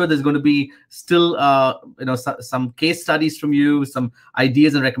 and I'm sure there's going to be still, some case studies from you, some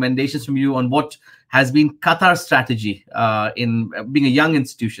ideas and recommendations from you on what has been Qatar's strategy in being a young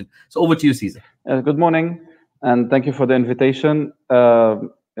institution. So over to you, Caesar. Good morning, and thank you for the invitation.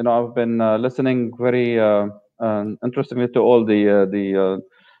 I've been listening very interestingly to all the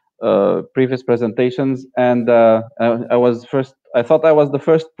previous presentations, and I thought I was the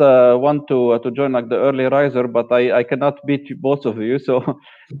first one to join, like the early riser, but I cannot beat both of you. So,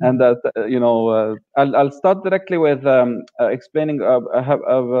 and I'll start directly with explaining. I have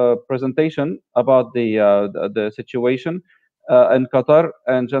a presentation about the situation in Qatar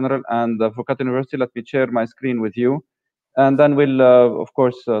in general, and for Qatar University. Let me share my screen with you, and then we'll, of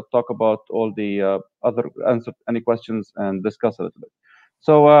course, talk about all the answer any questions and discuss a little bit.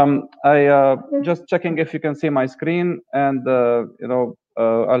 So I just checking if you can see my screen, and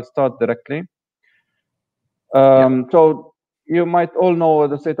I'll start directly. So you might all know what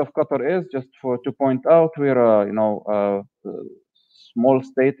the state of Qatar is. Just to point out, we're a small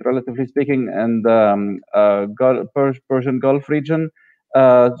state, relatively speaking, and Persian Gulf region.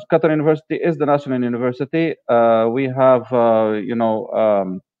 Qatar University is the national university. We have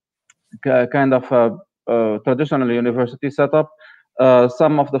kind of a traditional university setup.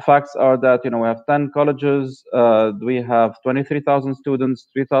 Some of the facts are that we have 10 colleges, we have 23,000 students,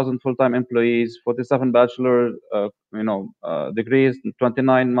 3,000 full-time employees, 47 bachelor degrees,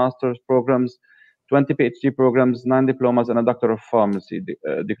 29 master's programs, 20 PhD programs, 9 diplomas, and a Doctor of Pharmacy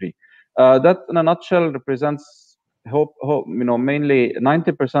degree. That, in a nutshell, represents mainly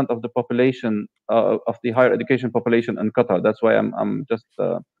 90% of the population of the higher education population in Qatar. That's why I'm just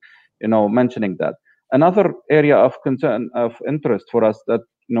mentioning that. Another area of concern, of interest for us that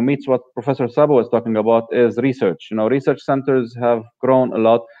meets what Professor Sabo was talking about is research. Research centers have grown a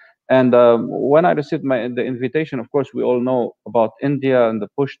lot. And when I received the invitation, of course, we all know about India and the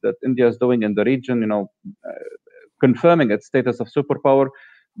push that India is doing in the region, confirming its status of superpower,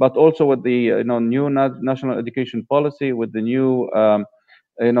 but also with the new national education policy, with the new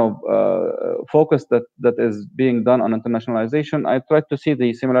focus that is being done on internationalization. I tried to see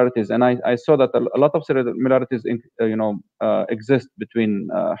the similarities, and I saw that a lot of similarities exist between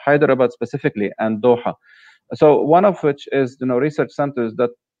Hyderabad specifically and Doha. So one of which is research centers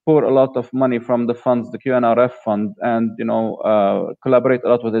that pour a lot of money from the funds, the QNRF fund, and collaborate a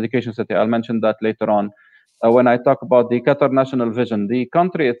lot with Education City. I'll mention that later on. When I talk about the Qatar national vision, the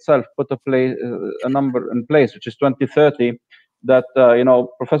country itself put a number in place, which is 2030, that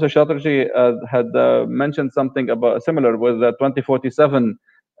Professor Chatterjee had mentioned something about similar with the 2047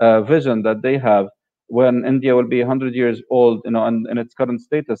 vision that they have, when India will be 100 years old, in its current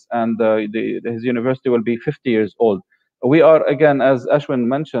status, and his university will be 50 years old. We are, again, as Ashwin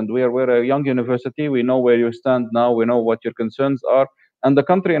mentioned, we're a young university. We know where you stand now. We know what your concerns are. And the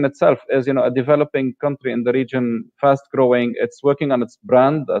country in itself is, a developing country in the region, fast growing. It's working on its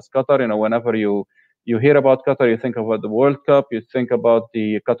brand as Qatar. Whenever you hear about Qatar, you think about the World Cup, you think about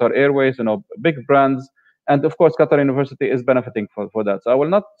the Qatar Airways, big brands. And of course, Qatar University is benefiting for that. So I will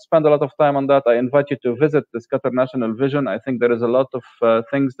not spend a lot of time on that. I invite you to visit this Qatar National Vision. I think there is a lot of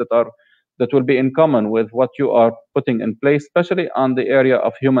things that will be in common with what you are putting in place, especially on the area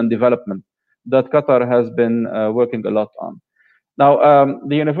of human development that Qatar has been working a lot on. Now,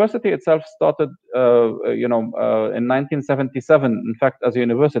 the university itself started, in 1977. In fact, as a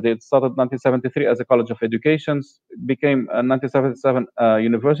university, it started 1973 as a college of education, became a 1977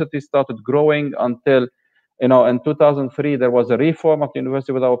 university, started growing until, in 2003, there was a reform of the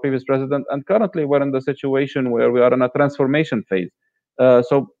university with our previous president. And currently, we're in the situation where we are in a transformation phase.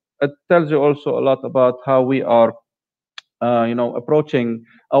 So it tells you also a lot about how we are, approaching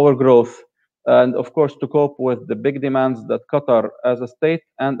our growth. And of course, to cope with the big demands that Qatar as a state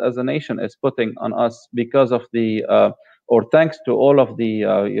and as a nation is putting on us because of or thanks to all of the,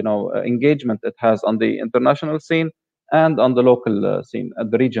 engagement it has on the international scene and on the local scene, and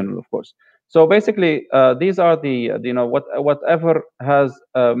the regional, of course. So basically, these are whatever has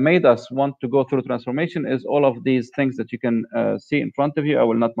made us want to go through transformation is all of these things that you can see in front of you. I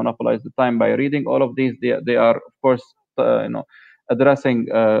will not monopolize the time by reading all of these. They are, of course, addressing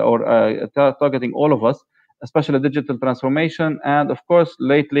or targeting all of us, especially digital transformation. And of course,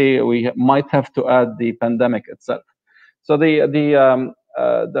 lately we might have to add the pandemic itself. So the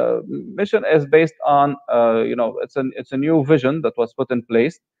mission is based on, it's a new vision that was put in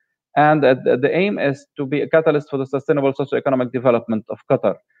place. And the aim is to be a catalyst for the sustainable socio-economic development of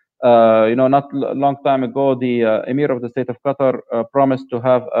Qatar. Not a long time ago, the Emir of the State of Qatar promised to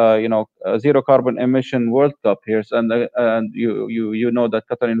have, a zero carbon emission World Cup here, and you know that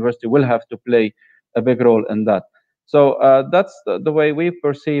Qatar University will have to play a big role in that. So that's the way we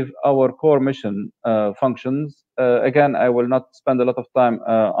perceive our core mission functions. Again, I will not spend a lot of time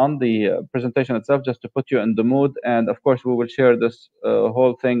on the presentation itself, just to put you in the mood. And of course, we will share this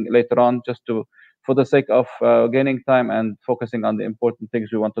whole thing later on, just to for the sake of gaining time and focusing on the important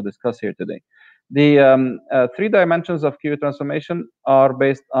things we want to discuss here today. The three dimensions of QE transformation are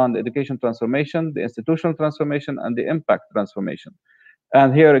based on the education transformation, the institutional transformation, and the impact transformation.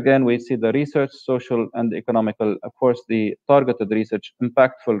 And here again, we see the research, social, and economical, of course, the targeted research,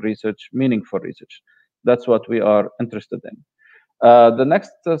 impactful research, meaningful research. That's what we are interested in. The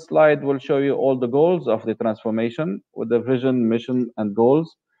next slide will show you all the goals of the transformation with the vision, mission, and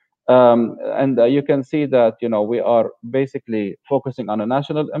goals. And you can see that we are basically focusing on a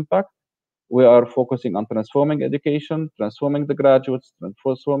national impact. We are focusing on transforming education, transforming the graduates,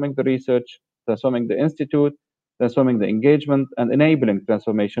 transforming the research, transforming the institute, transforming the engagement, and enabling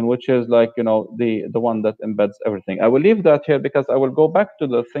transformation, which is like the one that embeds everything. I will leave that here because I will go back to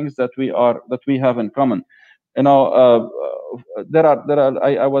the things that we have in common. I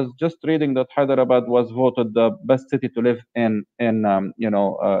was just reading that Hyderabad was voted the best city to live in India,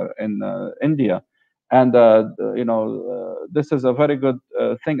 and this is a very good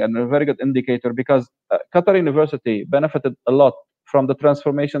thing and a very good indicator, because Qatar University benefited a lot from the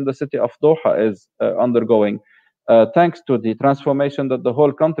transformation the city of Doha is undergoing, thanks to the transformation that the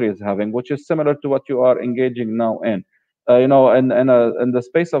whole country is having, which is similar to what you are engaging now in. In the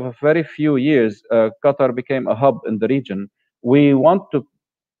space of a very few years, Qatar became a hub in the region. We want to,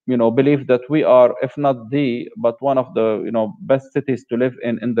 believe that we are, if not the, but one of the, best cities to live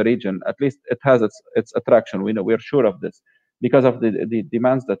in the region. At least it has its attraction. We are sure of this because of the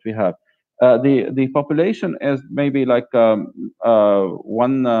demands that we have. The population is maybe like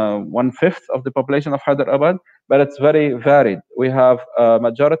 1/5 of the population of Hyderabad, but it's very varied. We have a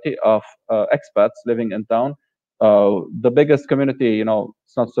majority of expats living in town. The biggest community,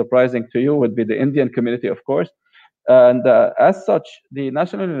 it's not surprising to you, would be the Indian community, of course. And as such, the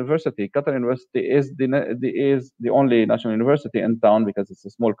national university, Qatar University, is the only national university in town because it's a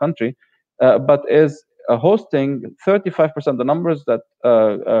small country, but is hosting 35%. The numbers that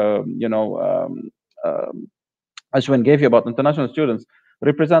Ashwin gave you about international students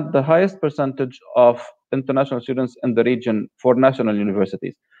represent the highest percentage of international students in the region for national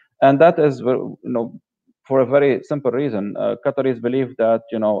universities, and that is for a very simple reason. Qataris believe that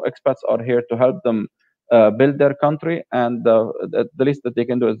expats are here to help them build their country, and the least that they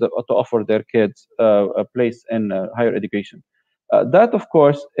can do is to offer their kids a place in higher education. That, of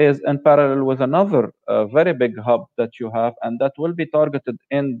course, is in parallel with another very big hub that you have, and that will be targeted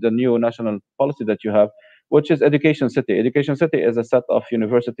in the new national policy that you have, which is Education City. Education City is a set of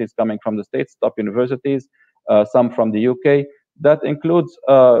universities coming from the States, top universities, some from the UK. That includes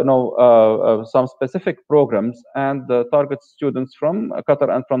some specific programs and targets students from Qatar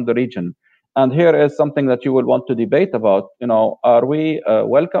and from the region. And here is something that you will want to debate about. Are we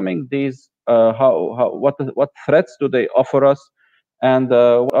welcoming these? What threats do they offer us? And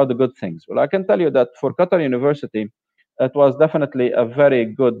what are the good things? Well, I can tell you that for Qatar University, it was definitely a very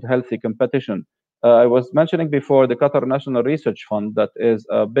good, healthy competition. I was mentioning before the Qatar National Research Fund, that is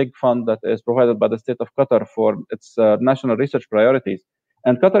a big fund that is provided by the state of Qatar for its national research priorities.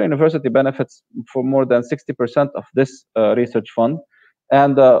 And Qatar University benefits for more than 60% of this research fund.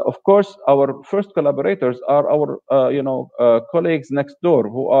 And of course, our first collaborators are our colleagues next door,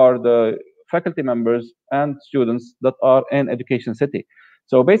 who are the faculty members and students that are in Education City.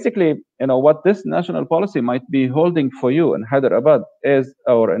 So basically, what this national policy might be holding for you in Hyderabad is,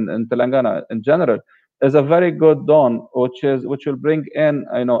 or in Telangana in general, is a very good dawn, which will bring in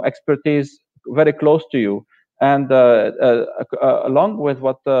expertise very close to you. And along with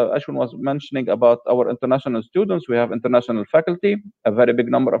what Ashwin was mentioning about our international students, we have international faculty, a very big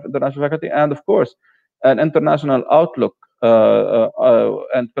number of international faculty, and of course, an international outlook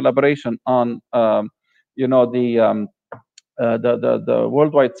and collaboration on the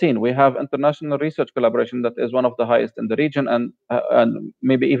worldwide scene. We have international research collaboration that is one of the highest in the region, and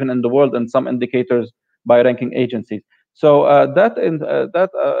maybe even in the world in some indicators by ranking agencies. So that,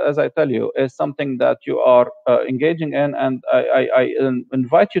 as I tell you, is something that you are engaging in, and I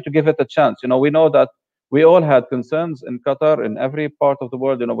invite you to give it a chance. We know that we all had concerns in Qatar, in every part of the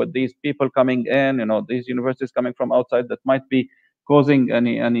world, with these people coming in, these universities coming from outside that might be causing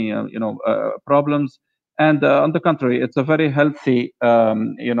any problems. And on the contrary, it's a very healthy,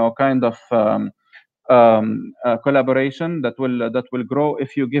 kind of collaboration that will grow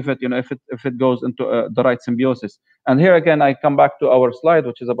if you give it, if it goes into the right symbiosis. And here again, I come back to our slide,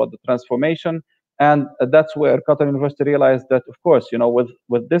 which is about the transformation. And that's where Qatar University realized that, of course,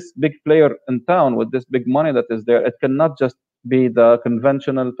 with this big player in town, with this big money that is there, it cannot just be the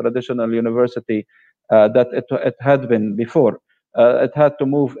conventional, traditional university that it had been before. It had to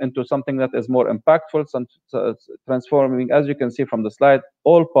move into something that is more impactful, transforming, as you can see from the slide,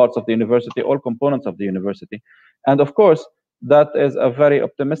 all parts of the university, all components of the university. And of course, that is a very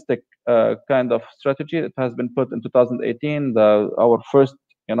optimistic kind of strategy. It has been put in 2018. Our first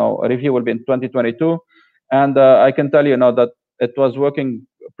review will be in 2022. And I can tell you now that it was working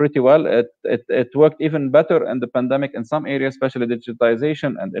pretty well. It worked even better in the pandemic in some areas, especially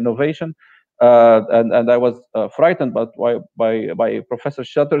digitization and innovation. And I was frightened by Professor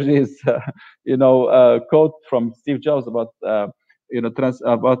Chatterjee's quote from Steve Jobs about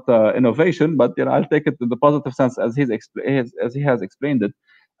innovation, but I'll take it in the positive sense as he has explained it.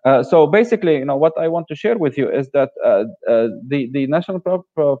 So basically, what I want to share with you is that the national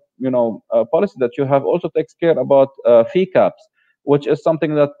policy that you have also takes care about fee caps, which is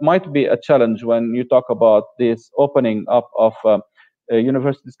something that might be a challenge when you talk about this opening up of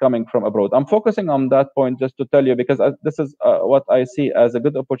universities coming from abroad. I'm focusing on that point just to tell you, because this is what I see as a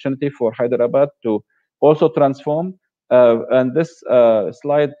good opportunity for Hyderabad to also transform. And this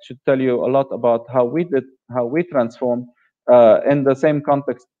slide should tell you a lot about how we transform in the same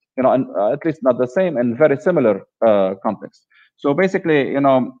context, and at least not the same, in very similar context. So basically,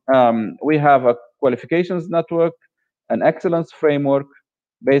 we have a qualifications network, an excellence framework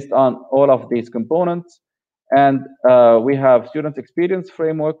based on all of these components. And we have student experience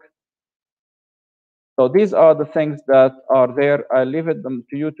framework. So these are the things that are there. I leave it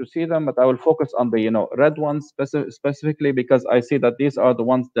to you to see them, but I will focus on the red ones specifically, because I see that these are the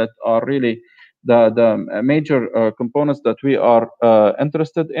ones that are really the major components that we are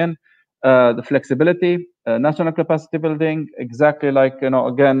interested in. The flexibility, national capacity building, exactly like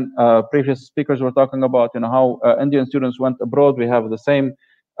again previous speakers were talking about how Indian students went abroad. We have the same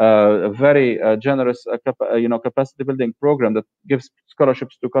very generous capacity building program that gives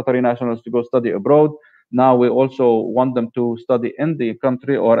scholarships to Qatari nationals to go study abroad. Now we also want them to study in the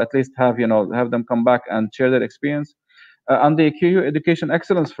country, or at least have them come back and share their experience. And the QU Education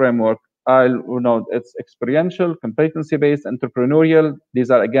Excellence Framework, it's experiential, competency based, entrepreneurial. These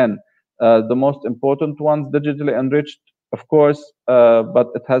are again the most important ones. Digitally enriched, of course, but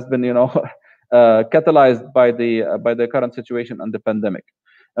it has been catalyzed by the current situation and the pandemic.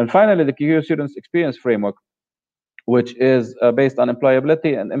 And finally, the QU Students Experience Framework, which is based on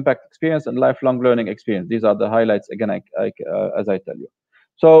employability and impact experience and lifelong learning experience. These are the highlights, again, as I tell you.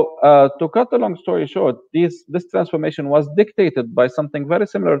 So to cut the long story short, this transformation was dictated by something very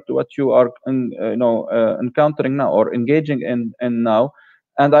similar to what you are encountering now or engaging in now.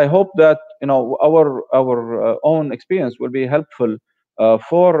 And I hope that our own experience will be helpful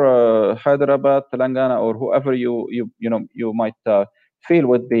for Hyderabad, Telangana, or whoever you might feel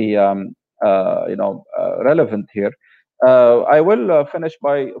would be relevant here. I will finish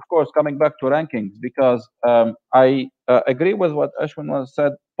by, of course, coming back to rankings, because I agree with what Ashwin was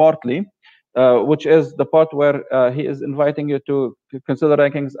said partly, which is the part where he is inviting you to consider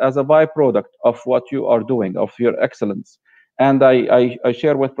rankings as a byproduct of what you are doing, of your excellence. And I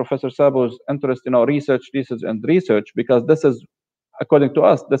share with Professor Sabo's interest in research, because this is, according to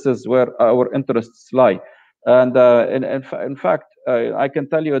us, this is where our interests lie. And in fact, I can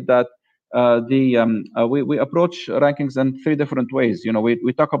tell you that we approach rankings in three different ways.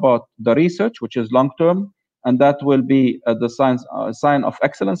 We talk about the research, which is long term, and that will be the sign of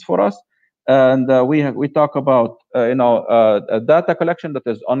excellence for us. And we talk about data collection that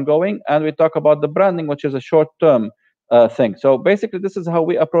is ongoing, and we talk about the branding, which is a short term thing. So basically, this is how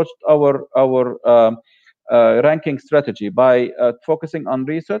we approached our ranking strategy, by focusing on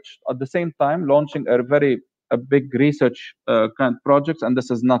research, at the same time launching a big research kind of projects. And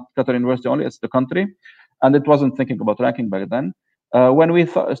this is not Qatar University only, it's the country. And it wasn't thinking about ranking back then. When we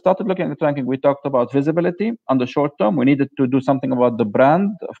started looking at ranking, we talked about visibility on the short term. We needed to do something about the brand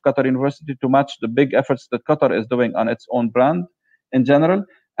of Qatar University to match the big efforts that Qatar is doing on its own brand in general.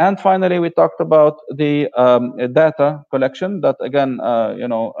 And finally, we talked about the data collection that, again,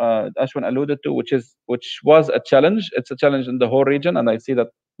 Ashwin alluded to, which was a challenge. It's a challenge in the whole region, and I see that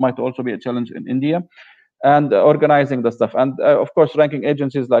might also be a challenge in India. And organizing the stuff. And of course, ranking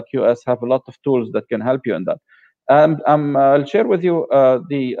agencies like US have a lot of tools that can help you in that. I'll share with you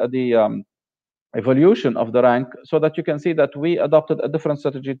the evolution of the rank, so that you can see that we adopted a different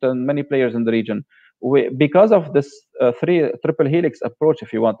strategy than many players in the region. because of this triple helix approach,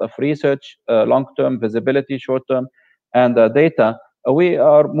 if you want, of research, long-term visibility, short-term, and data, we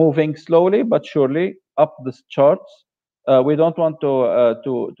are moving slowly but surely up the charts. We don't want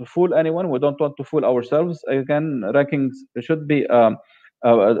to fool anyone. We don't want to fool ourselves. Again, rankings should be a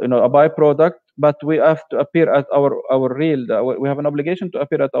byproduct, but we have to appear at our real. We have an obligation to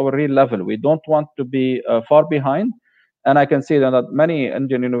appear at our real level. We don't want to be far behind. And I can see that many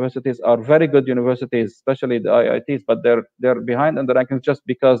Indian universities are very good universities, especially the IITs, but they're behind in the rankings just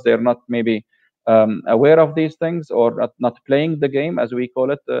because they're not maybe aware of these things, or not playing the game, as we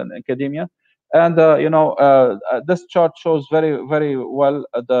call it in academia. And this chart shows very well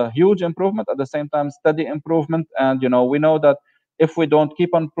the huge improvement, at the same time steady improvement. And we know that if we don't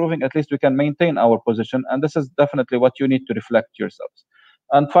keep on improving, at least we can maintain our position. And this is definitely what you need to reflect yourselves.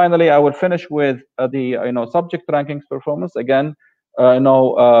 And finally, I will finish with the subject rankings performance. Again,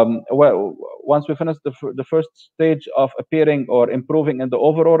 once we finish the first stage of appearing or improving in the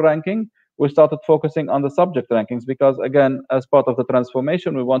overall ranking, we started focusing on the subject rankings, because again, as part of the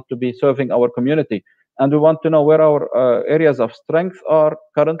transformation, we want to be serving our community, and we want to know where our areas of strength are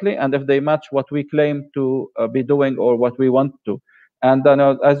currently, and if they match what we claim to be doing or what we want to. And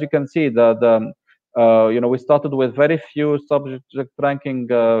as you can see, we started with very few subject ranking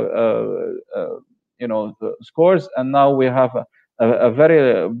scores, and now we have a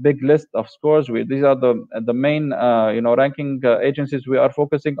very big list of scores. These are the main ranking agencies we are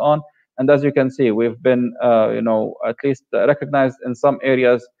focusing on. And as you can see, we've been at least recognized in some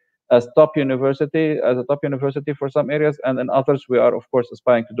areas as a top university for some areas, and in others we are of course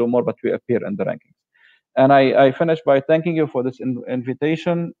aspiring to do more, but we appear in the rankings. And I finish by thanking you for this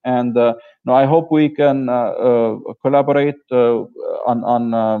invitation, and I hope we can collaborate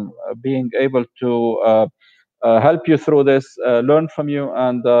on being able to help you through this, learn from you,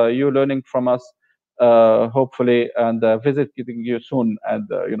 and you learning from us, hopefully, and visiting you soon, and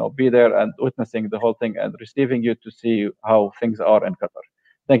be there and witnessing the whole thing and receiving you to see how things are in Qatar.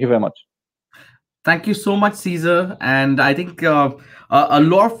 Thank you very much. Thank you so much, Caesar. And I think a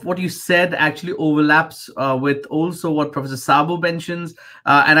lot of what you said actually overlaps with also what Professor Sabo mentions.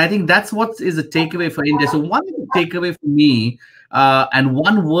 And I think that's what is a takeaway for India. So one takeaway for me, and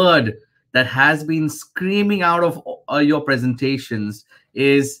one word that has been screaming out of your presentations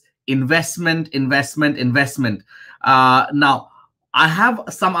is investment, investment, investment. Now, I have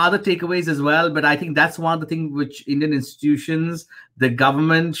some other takeaways as well, but I think that's one of the things which Indian institutions, the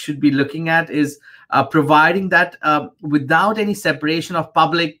government should be looking at, is providing that without any separation of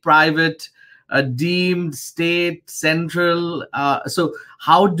public, private, deemed, state, central. So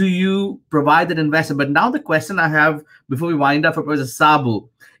how do you provide that investment? But now the question I have before we wind up for Professor Sabu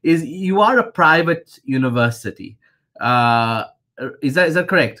is, you are a private university. Is that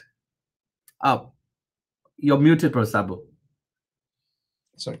correct? You're muted, Professor Sabu.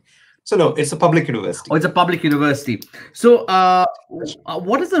 Sorry. So no, it's a public university. Oh, it's a public university. So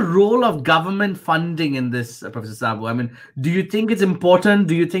what is the role of government funding in this, Professor Sabu? I mean, do you think it's important?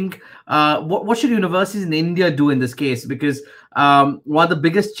 Do you think, what should universities in India do in this case? Because one of the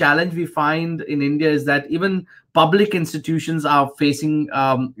biggest challenge we find in India is that even public institutions are facing,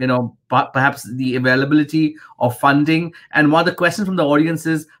 perhaps the availability of funding. And one of the questions from the audience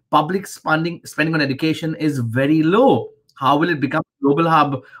is, public spending on education is very low. How will it become a global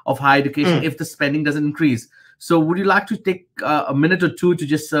hub of higher education if the spending doesn't increase? So would you like to take a minute or two to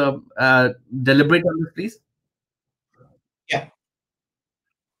just deliberate on this, please? Yeah.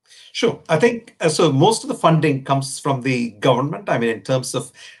 Sure. I think so. Most of the funding comes from the government. I mean, in terms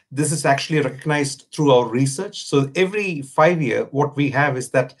of, this is actually recognized through our research. So every 5 year, what we have is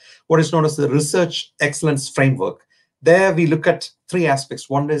that what is known as the Research Excellence Framework. There we look at three aspects.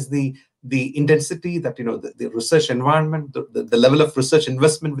 One is the intensity, that the research environment, the level of research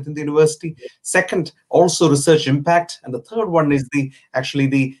investment within the university. Second, also research impact, and the third one is the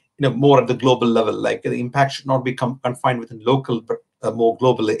more at the global level. Like, the impact should not be confined within local, but more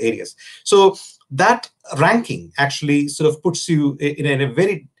global areas. So that ranking actually sort of puts you in a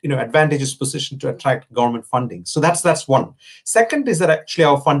very advantageous position to attract government funding. So that's one. Second is that actually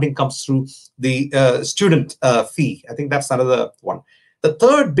our funding comes through the student fee. I think that's another one. The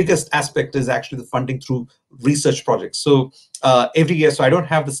third biggest aspect is actually the funding through research projects. So every year, so I don't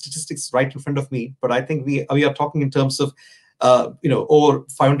have the statistics right in front of me, but I think we are talking in terms of over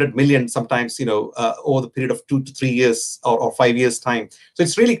 500 million sometimes, over the period of 2 to 3 years or 5 years time. So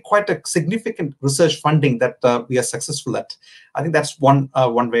it's really quite a significant research funding that we are successful at. I think that's one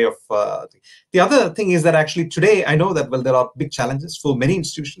way of. The other thing is that actually today, I know that, well, there are big challenges for many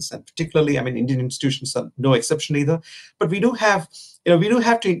institutions, and particularly, I mean, Indian institutions are no exception either. But we do have, we do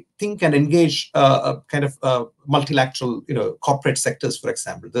have to think and engage a kind of multilateral, corporate sectors, for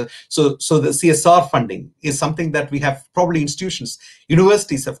example. So the CSR funding is something that we have probably institutions,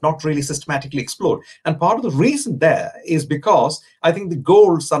 universities have not really systematically explored. And part of the reason there is because I think the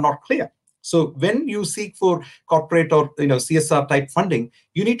goals are not clear. So when you seek for corporate or CSR type funding,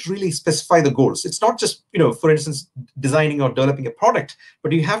 you need to really specify the goals. It's not just for instance designing or developing a product,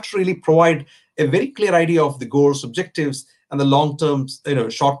 but you have to really provide a very clear idea of the goals, objectives, and the long term,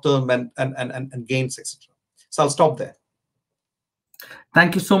 short term, and gains, etc. So I'll stop there.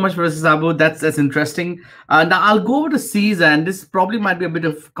 Thank you so much, Professor Sabu. That's interesting. Now I'll go over to Caesar, and this probably might be a bit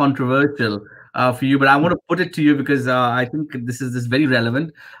of controversial for you, but I want to put it to you because I think this is very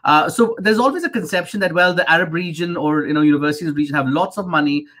relevant. So there's always a conception that, well, the Arab region or universities region have lots of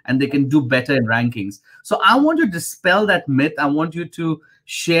money and they can do better in rankings. So I want you to dispel that myth. I want you to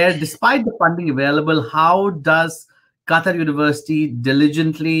share, despite the funding available, how does Qatar University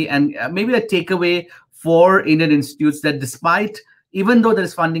diligently, and maybe a takeaway for Indian institutes, that despite, even though there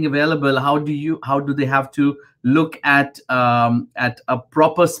is funding available, how do they have to look at a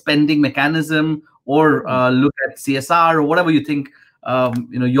proper spending mechanism, or look at CSR, or whatever you think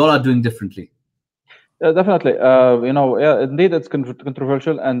you all are doing differently? Definitely, yeah, indeed, it's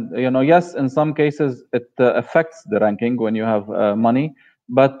controversial, and yes, in some cases it affects the ranking when you have money,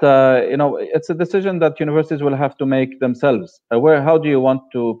 but it's a decision that universities will have to make themselves. How do you want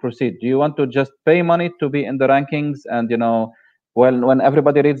to proceed? Do you want to just pay money to be in the rankings, and when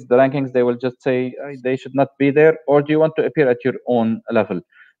everybody reads the rankings, they will just say they should not be there? Or do you want to appear at your own level?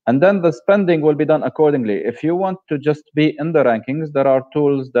 And then the spending will be done accordingly. If you want to just be in the rankings, there are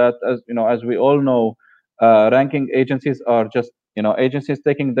tools that, as we all know, ranking agencies are just agencies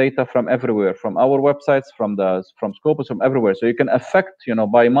taking data from everywhere, from our websites, from Scopus, from everywhere. So you can affect,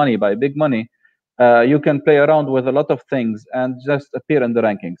 by big money, you can play around with a lot of things and just appear in the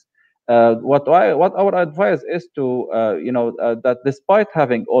rankings. What our advice is to that despite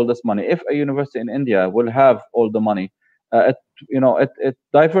having all this money, if a university in India will have all the money, it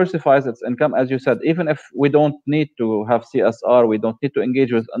diversifies its income, as you said. Even if we don't need to have CSR, we don't need to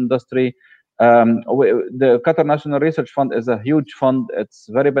engage with industry. The Qatar National Research Fund is a huge fund. It's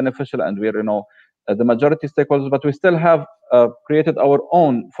very beneficial, and we're the majority stakeholders. But we still have created our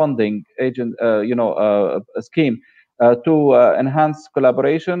own funding scheme to enhance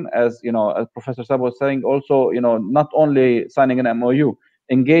collaboration, as as Professor Sabo was saying. Also, not only signing an MOU,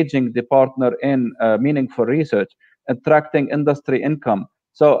 engaging the partner in meaningful research, attracting industry income.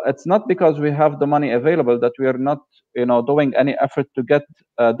 So it's not because we have the money available that we are not doing any effort to get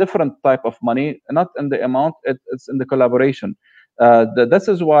a different type of money, not in the amount, it's in the collaboration. This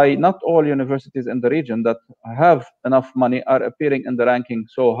is why not all universities in the region that have enough money are appearing in the ranking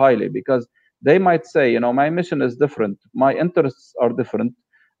so highly, because they might say, my mission is different, my interests are different.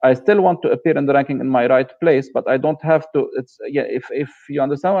 I still want to appear in the ranking in my right place, but I don't have to. It's if you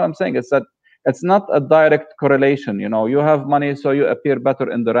understand what I'm saying, it's that it's not a direct correlation. You have money, so you appear better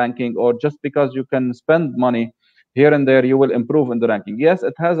in the ranking, or just because you can spend money here and there, you will improve in the ranking. Yes,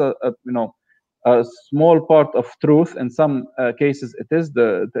 it has a small part of truth. In some cases, it is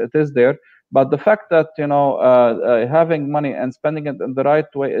there. But the fact that having money and spending it in the right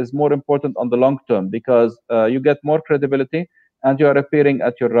way is more important on the long term, because you get more credibility and you are appearing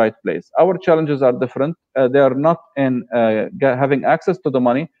at your right place. Our challenges are different. They are not in having access to the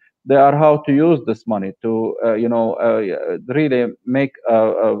money. They are how to use this money to really make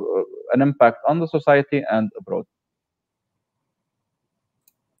an impact on the society and abroad.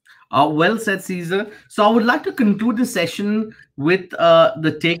 Well said, Caesar. So I would like to conclude the session with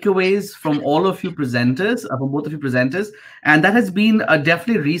the takeaways from all of you presenters, from both of you presenters. And that has been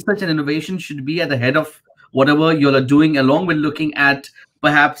definitely research and innovation should be at the head of whatever you are doing, along with looking at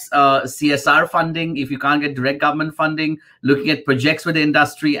perhaps CSR funding, if you can't get direct government funding, looking at projects with the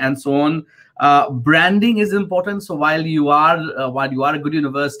industry and so on. Branding is important. So while you are a good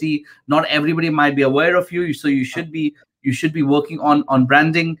university, not everybody might be aware of you. So you should be working on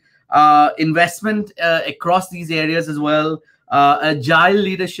branding. Investment across these areas as well, agile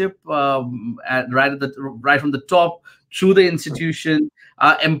leadership right from the top through the institution,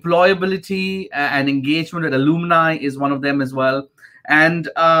 employability and engagement with alumni is one of them as well, and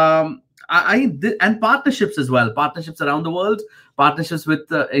and partnerships as well, partnerships around the world, partnerships with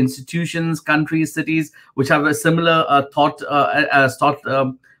institutions, countries, cities which have a similar thought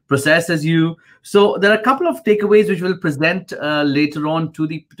process as you. So there are a couple of takeaways which we'll present later on to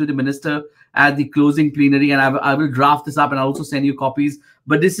the minister at the closing plenary, and I will draft this up and I'll also send you copies.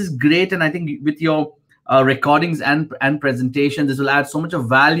 But this is great, and I think with your recordings and presentation, this will add so much of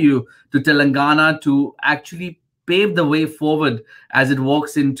value to Telangana to actually pave the way forward as it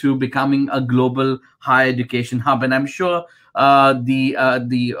walks into becoming a global higher education hub. And I'm sure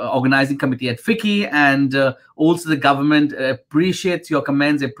the organizing committee at FICCI and also the government appreciates your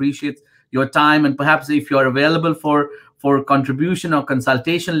comments, appreciates your time, and perhaps if you're available for contribution or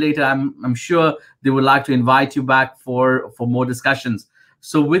consultation later, I'm sure they would like to invite you back for more discussions.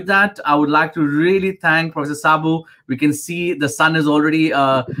 So with that, I would like to really thank Professor Sabu. We can see the sun is already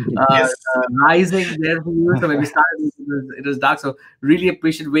rising there for you. So when we started, it was dark. So really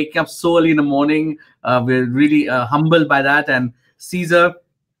appreciate waking up so early in the morning. We're really humbled by that. And Caesar,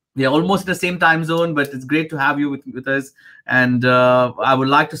 we are almost in the same time zone, but it's great to have you with us. And I would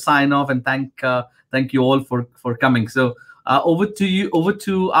like to sign off and thank you all for coming. So over to you, over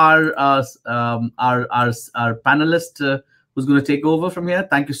to our panelist who's going to take over from here.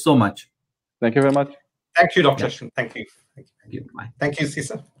 Thank you so much. Thank you very much. Thank you, Dr. Ashwin. Thank you. Thank you. Bye. Thank you,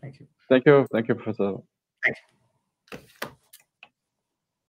 Caesar. Thank you. Thank you, Professor. Thank you.